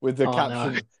with the Oh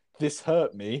no. caption, "This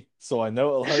hurt me, so I know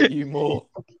it'll hurt you more."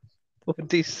 What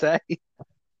did he say?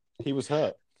 He was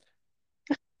hurt.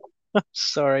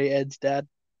 Sorry, Ed's dad.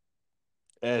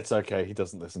 It's okay. He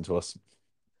doesn't listen to us.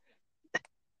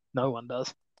 No one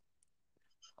does.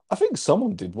 I think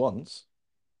someone did once.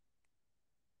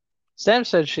 Sam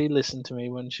said she listened to me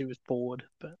when she was bored,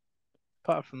 but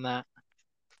apart from that,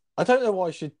 I don't know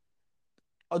why she.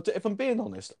 If I'm being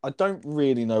honest, I don't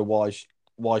really know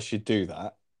why she'd do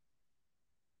that.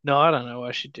 no, I don't know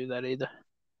why she'd do that either.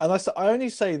 And I only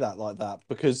say that like that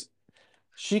because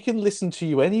she can listen to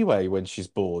you anyway when she's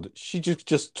bored. She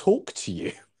just talk to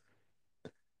you.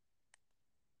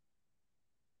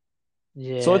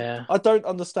 So Yeah. I don't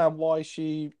understand why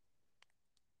she'd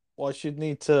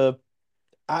need to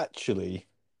actually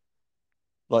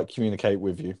like communicate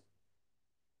with you.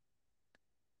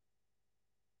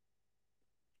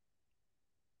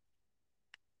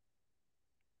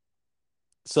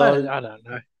 So I don't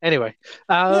know. Anyway,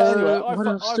 yeah, anyway, what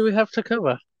else do we have to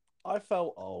cover? I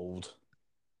felt old.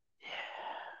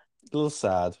 A little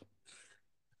sad.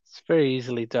 It's very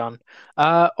easily done.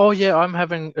 Oh yeah, I'm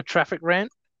having a traffic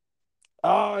rant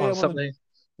Oh yeah, on something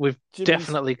we've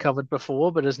Jimmy's definitely covered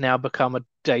before, but has now become a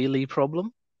daily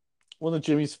problem. one of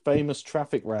Jimmy's famous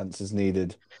traffic rants is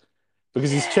needed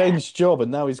because he's Yeah. changed job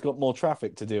and now he's got more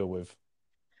traffic to deal with.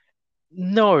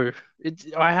 No,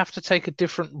 I have to take a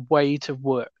different way to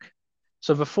work.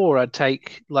 So before I'd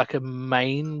take like a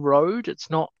main road. It's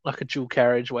not like a dual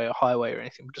carriageway or highway or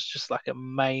anything, but it's just like a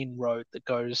main road that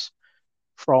goes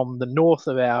from the north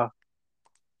of our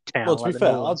Well, town, to be like the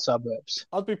fair, northern suburbs.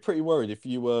 I'd be pretty worried if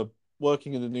you were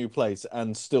working in a new place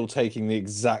and still taking the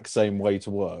exact same way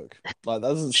to work. Like that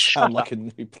doesn't sound Shut like up. a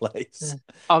new place.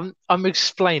 I'm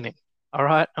explaining. All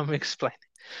right, I'm explaining.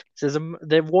 So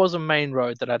there was a main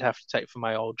road that I'd have to take for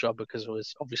my old job because it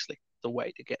was obviously the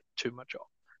way to get to my job.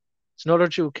 It's not a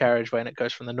dual carriageway and it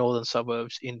goes from the northern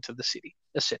suburbs into the city,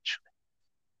 essentially.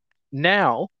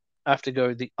 Now I have to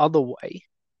go the other way,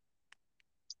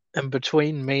 and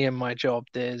between me and my job,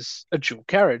 there's a dual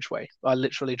carriageway. I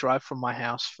literally drive from my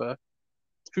house for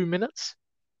 2 minutes,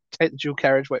 take the dual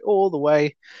carriageway all the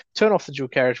way, turn off the dual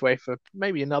carriageway for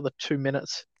maybe another 2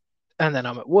 minutes, and then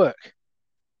I'm at work.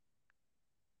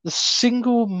 The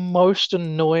single most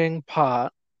annoying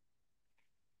part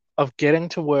of getting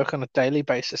to work on a daily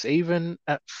basis, even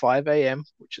at 5 a.m.,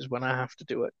 which is when I have to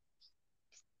do it,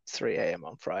 3 a.m.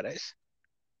 on Fridays.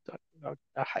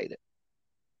 I hate it.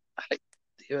 I hate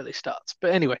the early starts.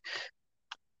 But anyway,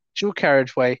 dual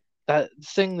carriageway, that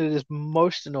thing that is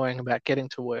most annoying about getting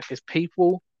to work is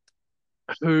people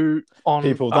who on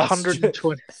People, that's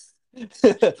 120.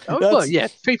 Oh, well, that's yeah,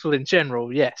 people in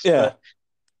general, yes, yeah. but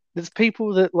there's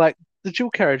people that like the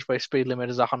dual carriageway speed limit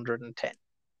is 110,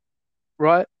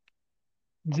 right?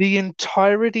 The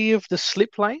entirety of the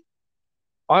slip lane,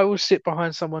 I will sit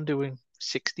behind someone doing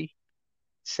 60,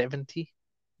 70,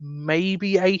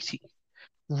 maybe 80,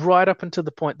 right up until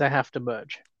the point they have to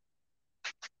merge.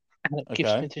 And it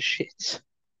gives me Okay. the shits.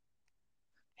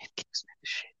 It gives me the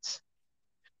shits.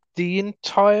 The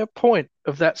entire point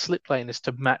of that slip lane is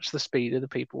to match the speed of the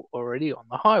people already on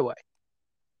the highway.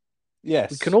 We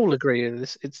can Yes. all agree on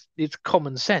this. It's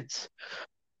common sense.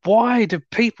 Why do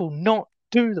people not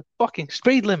do the fucking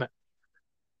speed limit?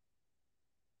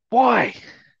 Why?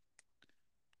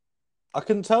 I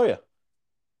couldn't tell you.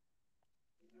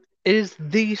 It is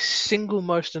the single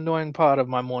most annoying part of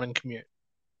my morning commute.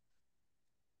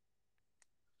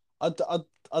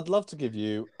 I'd love to give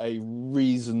you a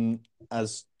reason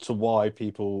as to why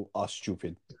people are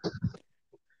stupid,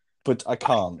 but I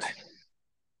can't.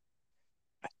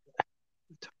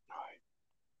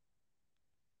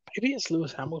 Maybe it's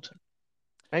Lewis Hamilton.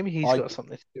 Maybe he's I got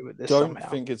something to do with this don't somehow.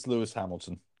 think it's Lewis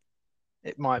Hamilton.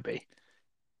 It might be.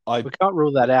 I We can't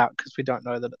rule that out because we don't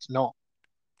know that it's not.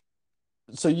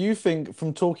 So you think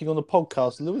from talking on the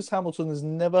podcast, Lewis Hamilton is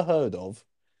never heard of?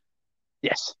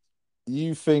 Yes.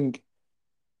 You think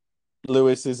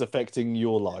Lewis is affecting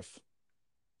your life?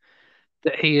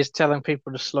 That he is telling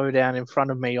people to slow down in front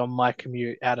of me on my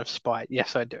commute out of spite.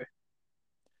 Yes, I do.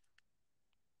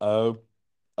 Oh,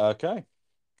 okay.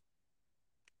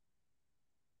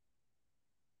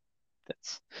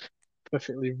 That's a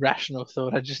perfectly rational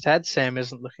thought I just had. Sam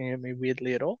isn't looking at me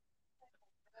weirdly at all.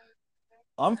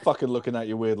 I'm fucking looking at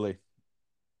you weirdly.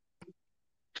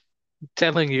 I'm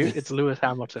telling you, it's Lewis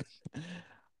Hamilton.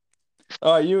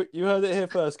 All right, you heard it here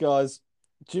first, guys.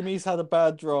 Jimmy's had a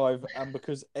bad drive, and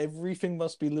because everything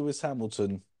must be Lewis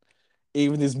Hamilton,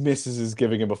 even his missus is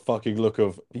giving him a fucking look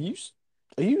of, are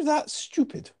you that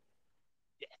stupid?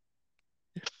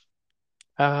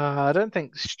 I don't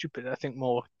think stupid. I think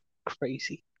more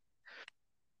crazy.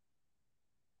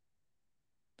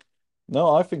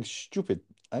 No, I think stupid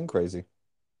and crazy.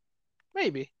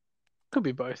 Maybe. Could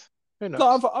be both. Who No,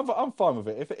 knows? I'm fine with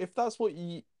it. If that's what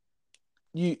you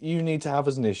need to have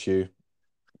as an issue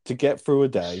to get through a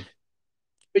day.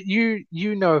 But you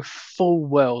know full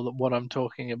well that what I'm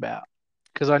talking about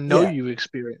because I know Yeah. you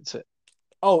experience it.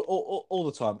 Oh, all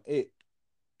the time. It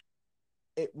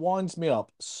winds me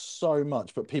up so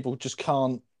much, but people just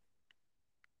can't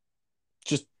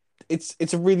just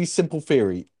it's a really simple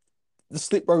theory. The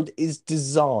slip road is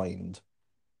designed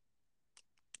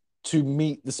to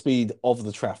meet the speed of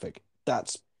the traffic.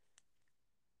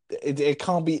 It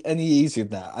can't be any easier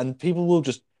than that. And people will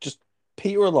just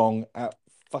peter along at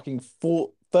fucking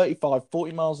 35,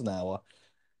 40 miles an hour,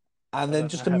 and I then don't know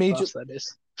just how fast immediately that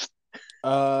is.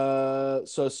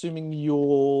 so assuming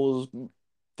your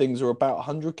things are about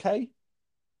 100k.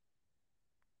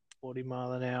 40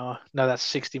 mile an hour. No, that's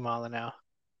 60 mile an hour.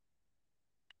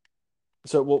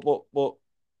 So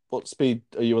what speed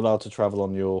are you allowed to travel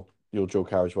on your dual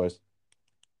carriageways?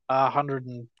 100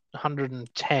 and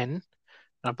 110.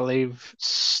 I believe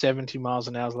 70 miles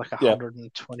an hour is like Yeah.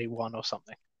 121 or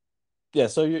something. Yeah,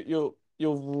 so you're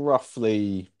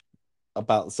roughly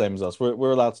about the same as us.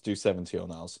 We're allowed to do 70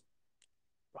 on ours.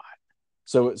 Right.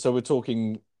 So we're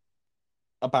talking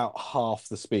about half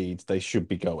the speed they should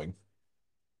be going.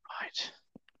 Right.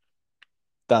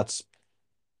 That's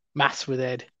Maths with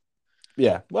Ed.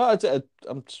 yeah. Well,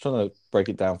 I'm just trying to break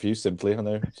it down for you simply. I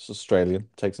know it's Australian.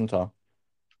 Take some time.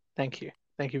 Thank you.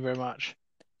 Thank you very much.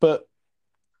 But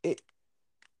it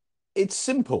it's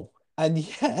simple. And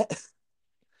yet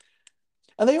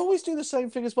and they always do the same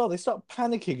thing as well. They start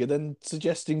panicking and then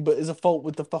suggesting but there's a fault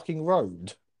with the fucking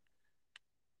road.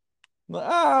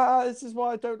 This is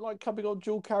why I don't like coming on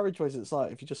dual carriageways. It's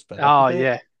like if you just sped up a Oh bit.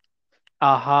 yeah.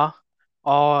 Uh-huh.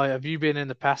 Oh, have you been in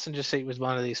the passenger seat with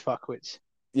one of these fuckwits?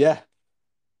 Yeah,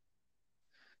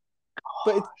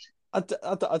 but Oh,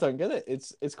 I don't get it.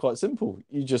 It's quite simple.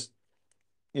 You just,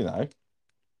 you know,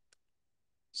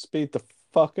 speed the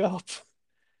fuck up.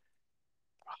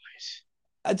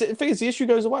 right. The thing is, the issue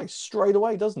goes away straight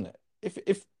away, doesn't it?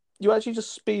 If you actually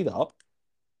just speed up,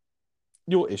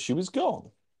 your issue is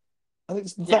gone, and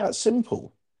it's Yeah. that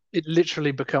simple. It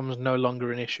literally becomes no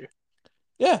longer an issue.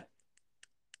 Yeah.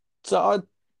 So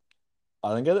I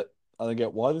don't get it. I don't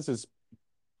get why this is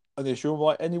an issue and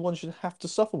why anyone should have to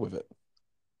suffer with it.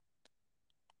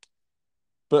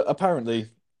 But apparently,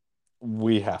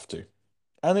 we have to,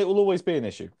 and it will always be an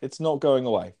issue. It's not going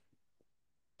away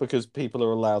because people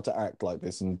are allowed to act like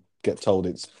this and get told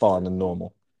it's fine and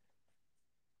normal.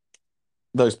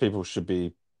 Those people should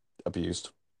be abused,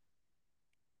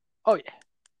 Oh yeah.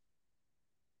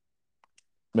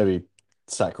 maybe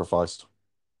sacrificed.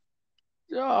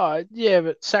 Oh, yeah,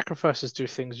 but sacrifices do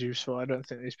things useful. I don't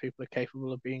think these people are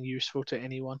capable of being useful to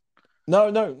anyone. No,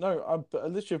 no, no.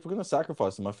 But literally, if we're going to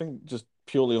sacrifice them, I think just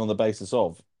purely on the basis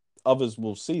of others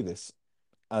will see this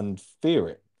and fear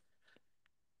it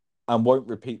and won't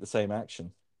repeat the same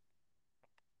action.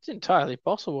 It's entirely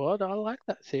possible. I like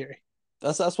that theory.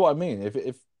 That's what I mean. If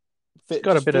It's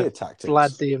got a just bit fear of Vlad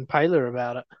tactics. the Impaler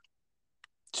about it.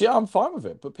 Yeah, I'm fine with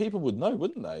it, but people would know,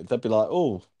 wouldn't they? They'd be like,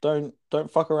 "Oh, don't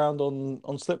fuck around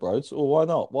on slip roads." Or why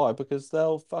not? Why? Because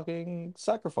they'll fucking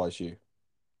sacrifice you.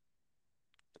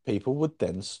 People would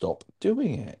then stop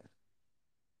doing it,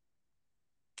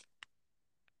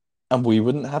 and we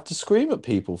wouldn't have to scream at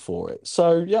people for it.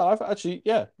 So yeah, I've actually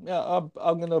yeah. I'm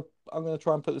gonna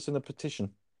try and put this in a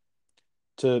petition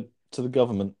to the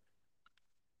government,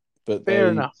 but Fair they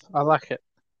enough. I like it.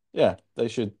 yeah they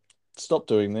should stop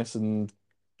doing this, and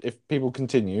if people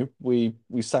continue, we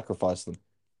sacrifice them.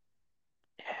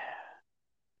 A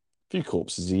few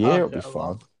corpses a year, I'll it'll go be fine.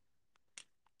 along.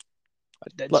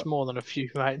 That's Look, more than a few,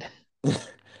 mate.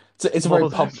 it's a very More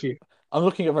than a pub. few. I'm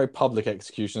looking at very public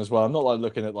execution as well. I'm not like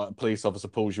looking at like a police officer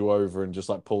pulls you over and just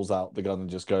like pulls out the gun and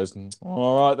just goes,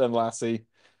 "All right then, lassie,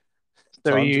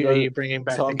 So time to are go, you bringing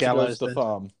back the time to go to gallows the then?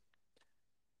 farm."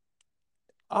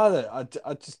 I don't.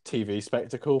 I just TV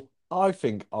spectacle. I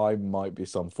think I might be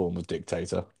some form of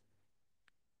dictator.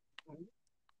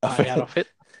 I Like think, Adolf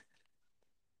Hitler.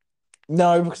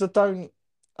 no, because I don't.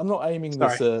 I'm not aiming this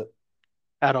Sorry, at.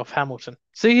 Adolf Hamilton.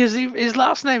 See, his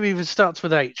last name even starts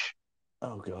with H.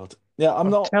 Oh God. Yeah, I'm I'm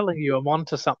not. telling you, I'm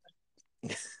onto something.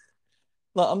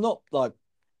 Like, I'm not like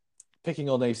picking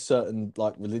on a certain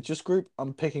like religious group.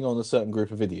 I'm picking on a certain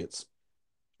group of idiots.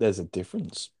 There's a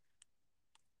difference.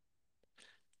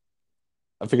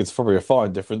 I think it's probably a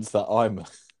fine difference that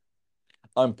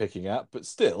I'm picking at, but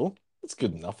still, it's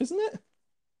good enough, isn't it?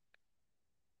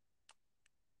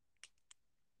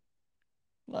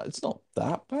 Like, it's not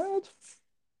that bad.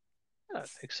 I don't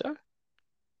think so.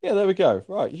 Yeah, there we go.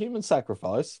 Right, human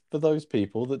sacrifice for those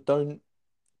people that don't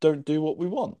do what we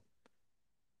want.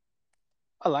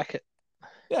 I like it.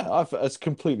 Yeah, it's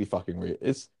completely fucking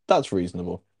that's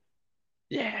reasonable.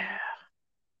 Yeah.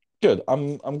 Good.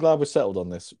 I'm glad we're settled on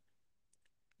this.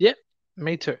 Yep.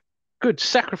 Me too. Good.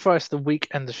 Sacrifice the weak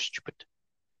and the stupid.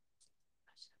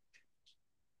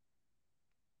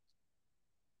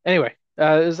 Anyway,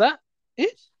 is that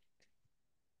it?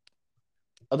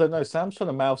 I don't know. Sam's trying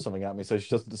to mouth something at me so she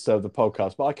doesn't disturb the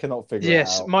podcast, but I cannot figure it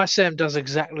Yes, out. my Sam does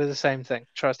exactly the same thing.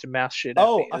 Tries to mouse shit at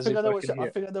Oh, me as if I can I hear.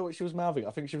 think I know what she was mouthing.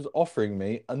 I think she was offering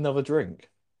me another drink.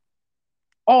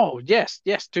 Oh, yes,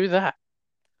 yes, do that.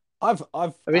 I've I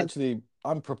mean, actually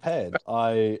I'm prepared.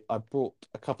 I brought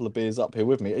a couple of beers up here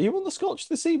with me. Are you on the scotch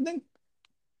this evening?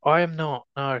 I am not.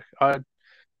 No, I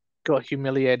got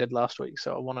humiliated last week,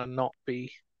 so I want to not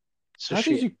be so How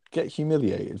did shit. you get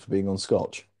humiliated for being on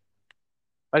scotch?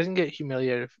 I didn't get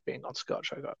humiliated for being on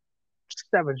Scotch. I got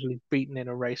savagely beaten in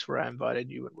a race where I invited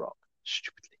you and Rock.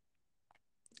 Stupidly.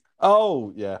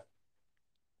 Oh, yeah. It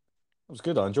was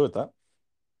good. I enjoyed that.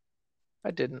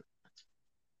 I didn't.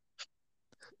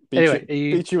 Anyway,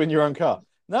 Beat you in your own car.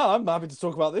 No, I'm happy to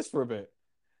talk about this for a bit.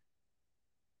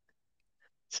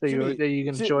 are Jimmy, you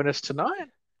going to Jim, join us tonight?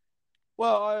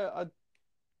 well,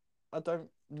 I don't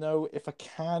know if I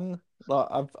can.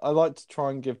 Like I like to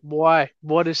try and give Why?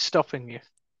 What is stopping you?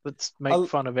 Let's make I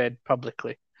fun of Ed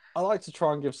publicly. I like to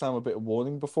try and give Sam a bit of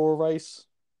warning before a race.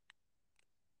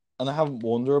 And I haven't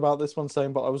warned her about this one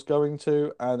saying but I was going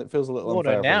to, and it feels a little Warner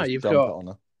unfair if I now. just dump it on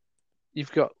her.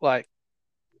 You've got like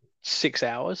 6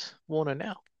 hours. Warner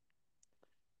now.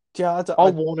 Yeah,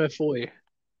 I'll warn her for you.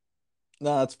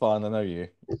 No, that's fine. I know you.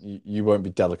 You won't be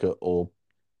delicate or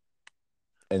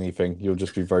anything. You'll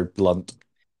just be very blunt.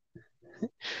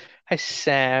 Hey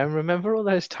Sam, remember all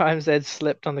those times Ed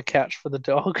slept on the couch for the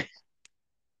dog?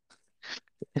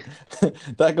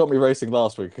 That got me racing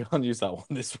last week. I can't use that one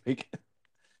this week.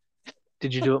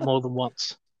 Did you do it more than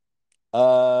once?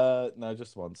 No,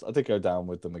 just once. I did go down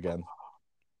with them again.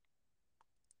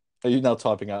 Are you now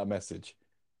typing out a message?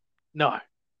 No,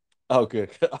 Oh,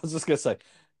 good. I was just gonna say,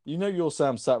 you know your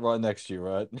Sam sat right next to you,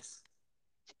 right?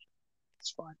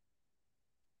 it's fine.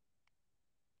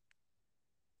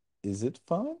 Is it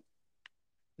fine?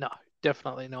 No,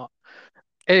 definitely not.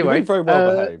 You've been Anyway, very well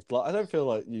behaved. Like I don't feel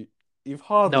like you've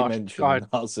hardly no, mentioned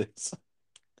Nazis.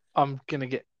 I'm gonna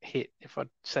get hit if I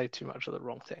say too much of the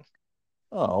wrong thing.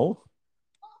 Oh,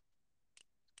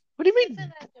 What do you It's mean?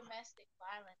 in a domestic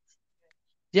violence situation.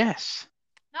 Yes.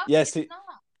 No, yes, it's not.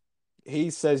 he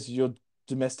says you're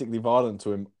domestically violent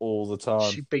to him all the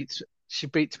time. She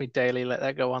beats me daily. Let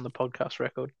that go on the podcast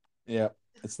record. Yeah,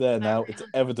 it's there Not now. really. It's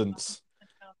evidence.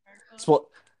 It's not her It's what.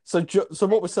 So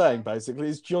what we're saying basically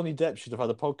is Johnny Depp should have had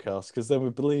a podcast because then we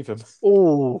believe him.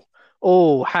 Oh,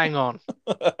 oh, hang on.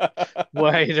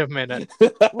 Wait a minute.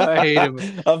 Wait a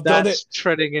minute. I've done it.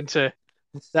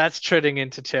 That's treading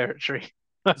into territory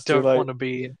I It's too don't late. want to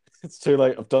be in. It's too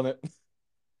late. I've done it.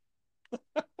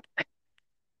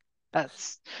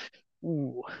 That's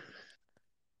ooh,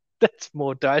 that's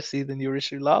more dicey than your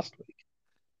issue last week.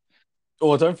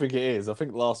 Oh, I don't think it is. I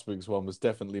think last week's one was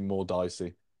definitely more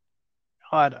dicey.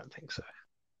 I don't think so.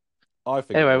 I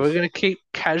think it Anyway, we're was. going to keep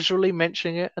casually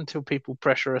mentioning it until people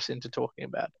pressure us into talking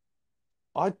about it.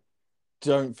 I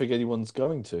don't think anyone's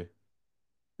going to.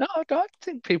 No, I don't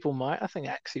think people might. I think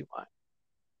Axie might.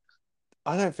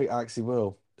 I don't think Axie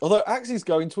will. Although Axie's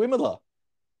going to Imola.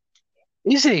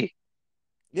 Is he?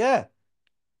 Yeah,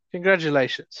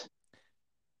 Congratulations.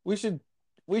 we should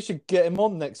we should get him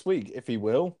on next week if he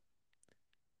will.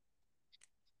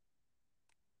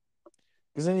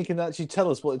 Because then he can actually tell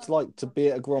us what it's like to be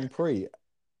at a Grand Prix.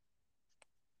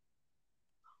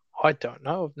 I don't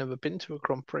know. I've never been to a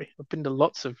Grand Prix. I've been to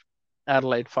lots of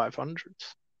Adelaide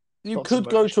 500s, You lots of could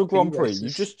go to a MotoGP Grand Prix.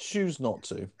 You races. just choose not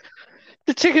to.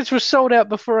 The tickets were sold out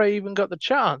before I even got the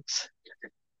chance.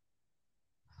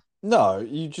 No,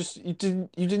 you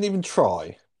didn't even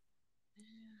try.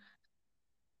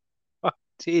 I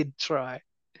did try.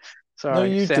 No, Sorry,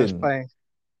 you Sam's didn't. playing.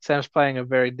 Sam's playing a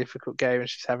very difficult game, and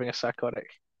she's having a psychotic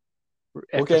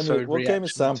episode What game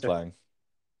is reaction Sam into. playing?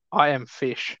 I am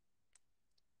fish.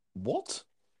 What?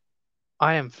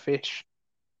 I am fish.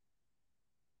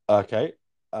 Okay.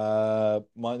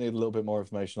 Might need a little bit more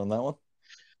information on that one.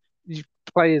 You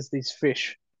play as these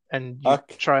fish, and you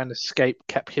Okay. try and escape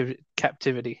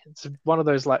captivity. It's one of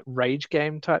those like rage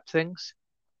game type things.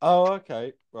 Oh,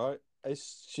 okay. Right.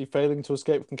 Is she failing to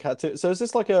escape from captivity? So is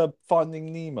this like a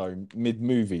Finding Nemo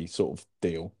mid-movie sort of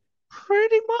deal?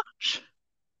 Pretty much.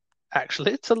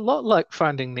 Actually, it's a lot like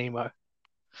Finding Nemo.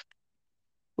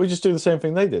 We just do the same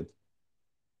thing they did.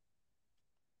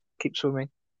 Keep swimming.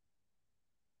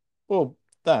 Well,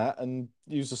 that and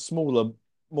use a smaller,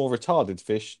 more retarded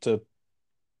fish to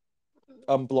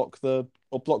unblock the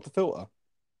or block the filter.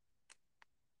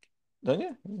 Don't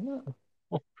you? No.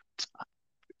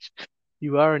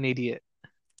 You are an idiot.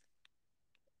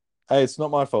 Hey, it's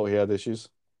not my fault he had issues.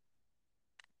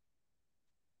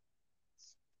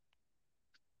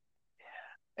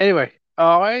 Anyway,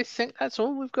 I think that's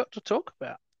all we've got to talk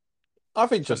about I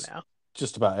think for now.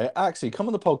 just about it. Actually, come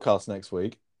on the podcast next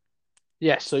week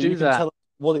Yes, so you do can that. tell us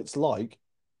what it's like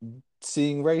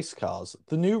seeing race cars,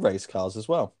 the new race cars as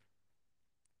well.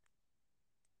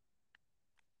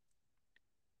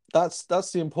 That's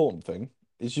the important thing,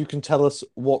 is you can tell us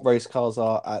what race cars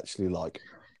are actually like.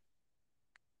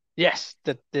 Yes,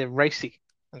 the racy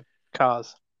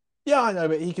cars. Yeah, I know,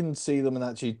 but he can see them and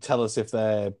actually tell us if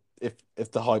they're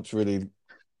if the hype's really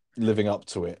living up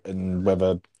to it and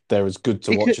whether they're as good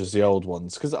to It watch could, as the old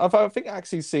ones. Because I think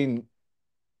actually seen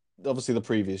obviously the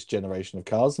previous generation of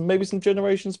cars and maybe some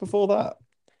generations before that.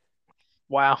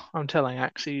 wow, I'm telling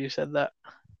Axie you said that.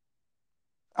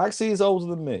 Actually, he's older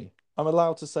than me. I'm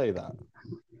allowed to say that.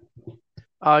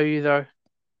 Are you though?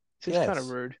 This is kind of Yes.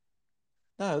 rude.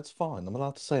 No, it's fine. I'm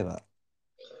allowed to say that.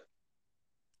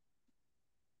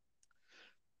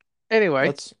 Anyway,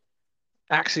 That's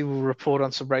Axie will report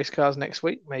on some race cars next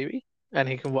week, maybe, and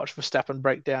he can watch Verstappen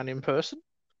break down in person.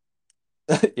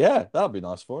 yeah, that'd be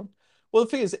nice for him. Well, the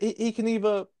thing is, he can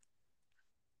either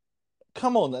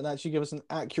come on and actually give us an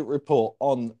accurate report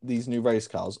on these new race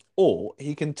cars, or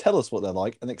he can tell us what they're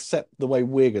like and accept the way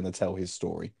we're going to tell his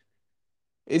story.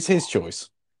 It's his choice.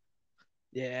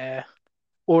 Yeah.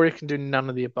 or he can do none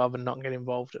of the above and not get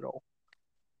involved at all.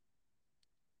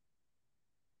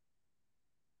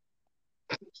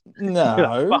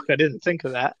 No, Fuck, I didn't think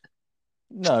of that.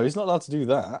 no, he's not allowed to do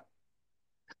that.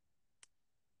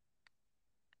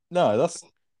 No, that's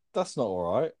not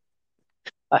all right.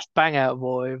 That's bang out,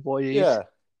 boy. Yeah,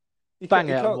 Bang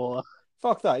he out, can't. boy.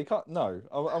 Fuck that. He can't. No,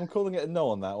 I'm calling it a no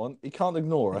on that one. He can't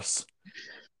ignore us.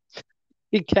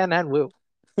 He can and will.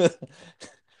 No,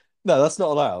 that's not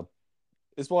allowed.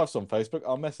 His wife's on Facebook.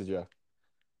 I'll message her.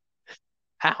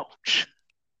 Ouch.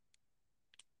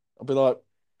 I'll be like,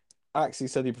 Axie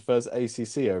said he prefers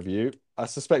ACC over you. I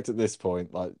suspect at this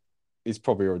point, like, he's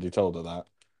probably already told her that.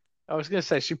 I was going to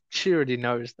say she already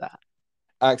knows that.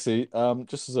 Axie,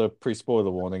 just as a pre-spoiler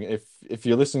warning, if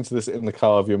you're listening to this in the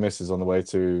car of your missus on the way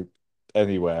to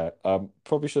anywhere,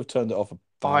 probably should have turned it off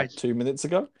about 2 minutes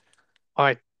ago.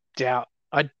 I doubt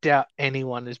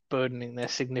anyone is burdening their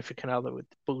significant other with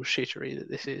the bullshittery that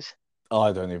this is.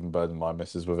 I don't even burden my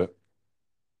missus with it.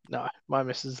 No, my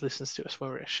missus listens to us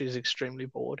when she's extremely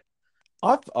bored.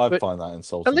 I But find that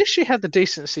insulting. At least she had the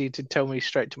decency to tell me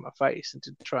straight to my face and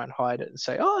to try and hide it and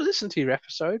say, "Oh, listen to your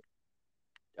episode,"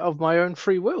 of my own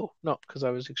free will, not because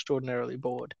I was extraordinarily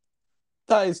bored.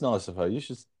 That is nice of her. You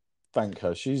should thank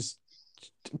her.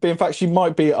 In fact, she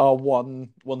might be our one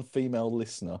female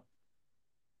listener.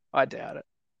 I doubt it.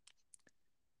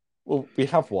 Well, we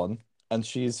have one, and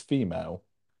she is female.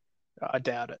 I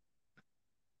doubt it.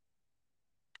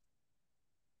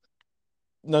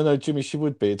 No, Jimmy, she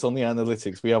would be. It's on the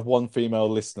analytics. We have one female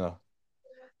listener.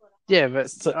 Yeah, but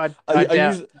So, I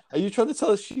doubt. Are you trying to tell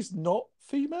us she's not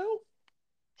female?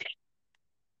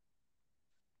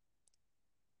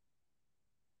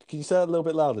 Can you say that a little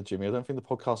bit louder, Jimmy? I don't think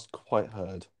the podcast quite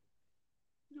heard.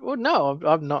 Well, no,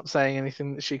 I'm not saying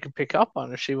anything that she could pick up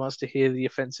on. If she wants to hear the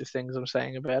offensive things I'm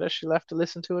saying about her, she'll have to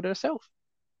listen to it herself.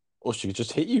 Or she could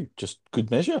just hit you. Just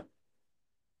good measure.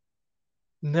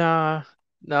 Nah,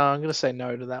 no, I'm going to say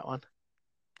no to that one.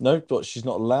 No, but she's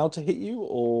not allowed to hit you,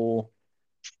 or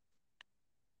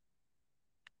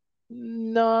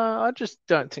No, I just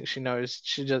don't think she knows.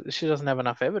 She doesn't have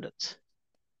enough evidence.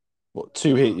 what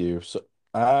to hit you? So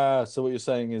what you're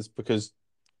saying is because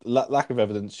lack of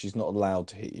evidence, she's not allowed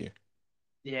to hit you.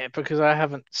 Yeah, because I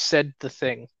haven't said the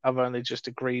thing. I've only just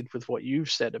agreed with what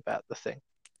you've said about the thing.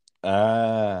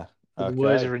 Okay. The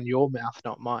words are in your mouth,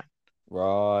 not mine.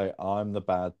 Right, I'm the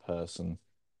bad person.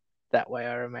 That way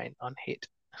I remain unhit.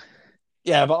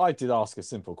 Yeah, but I did ask a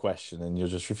simple question and you're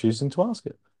just refusing to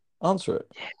answer it.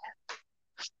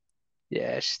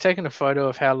 Yeah, she's taken a photo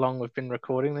of how long we've been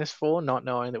recording this for, not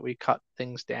knowing that we cut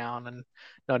things down and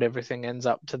not everything ends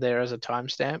up to there as a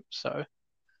timestamp. So,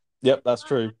 Yep, that's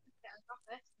true.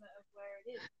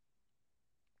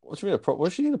 What do you mean what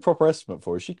does she need a proper estimate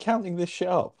for? Is she counting this shit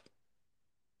up?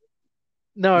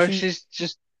 no,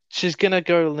 she's gonna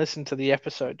go and listen to the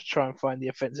episode to try and find the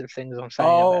offensive things I'm saying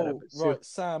about her. Right,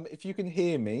 Sam, if you can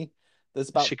hear me, there's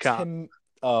about She can't. 10.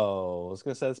 Oh, I was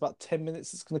going to say there's about 10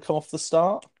 minutes it's going to come off the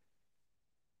start.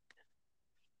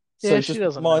 Yeah, she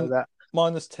doesn't know that.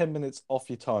 Minus 10 minutes off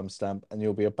your timestamp and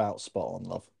you'll be about spot on,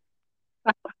 love.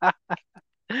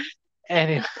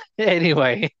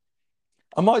 Anyway,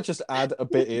 I might just add a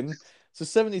bit in. So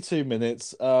 72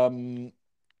 minutes. We're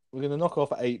going to knock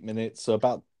off at 8 minutes, so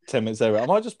about 10 minutes there. I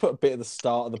might just put a bit at the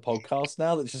start of the podcast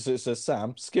now that just it says,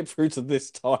 Sam, skip through to this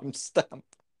timestamp.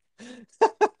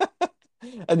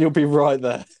 And you'll be right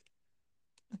there.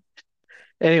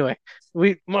 Anyway,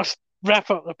 we must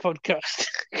wrap up the podcast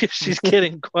because she's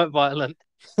getting quite violent.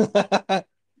 Tell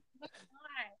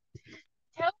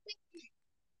me.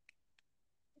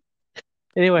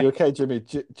 Anyway, You okay, Jimmy?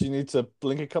 Do you need to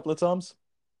blink a couple of times?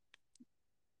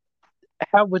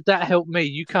 how would that help me?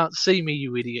 You can't see me,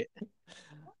 you idiot.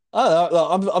 I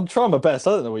don't know, I'm trying my best.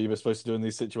 I don't know what you were supposed to do in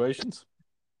these situations.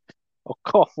 Or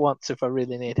cough once if I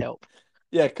really need help.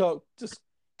 Yeah, just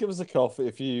give us a cough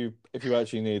if you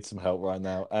actually need some help right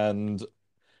now. And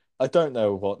I don't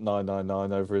know what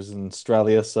 999 over is in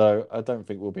Australia, so I don't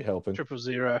think we'll be helping.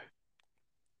 000.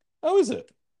 Oh, is it?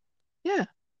 Yeah.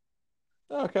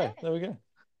 Okay, there we go.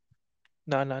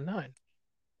 999.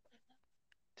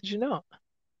 Did you not?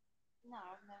 No,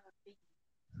 I've never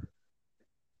been.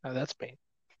 Oh, that's been.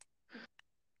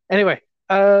 Anyway,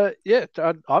 yeah,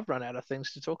 I've run out of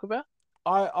things to talk about.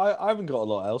 I haven't got a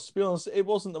lot else. To be honest, it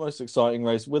wasn't the most exciting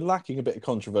race. We're lacking a bit of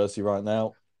controversy right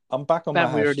now. I'm back on my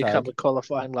And we already hashtag. covered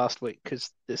qualifying last week because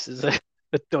this is a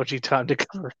dodgy time to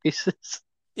cover races.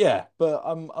 Yeah, but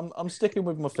I'm sticking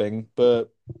with my thing, but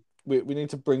we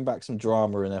need to bring back some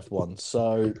drama in F1.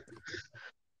 So I'm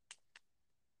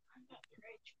not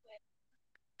rich,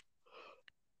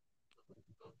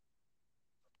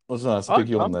 but What's that? It's a big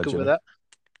yawn I'm there, good with Jimmy. that.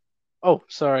 Oh,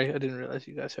 sorry, I didn't realize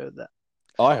you guys heard that.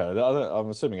 I heard it. I'm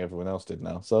assuming everyone else did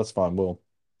now, so that's fine.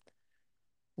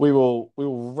 We will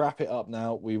wrap it up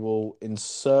now. We will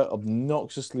insert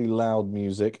obnoxiously loud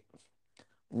music.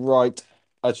 Right.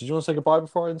 Actually, do you want to say goodbye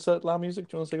before I insert loud music?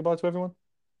 Do you want to say goodbye to everyone?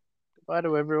 Bye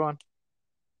to everyone.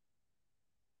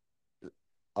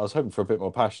 I was hoping for a bit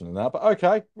more passion than that, but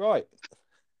okay, right.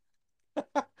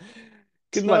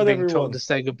 It's Good like night, being told everyone. to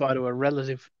say goodbye to a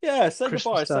relative Yeah, say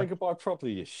Christmas goodbye. Day. Say goodbye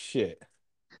properly, you shit.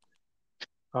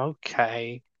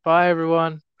 Okay. Bye,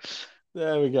 everyone.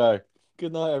 There we go.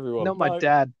 Good night, everyone. Not my Bye.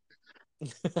 dad.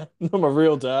 Not my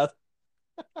real dad.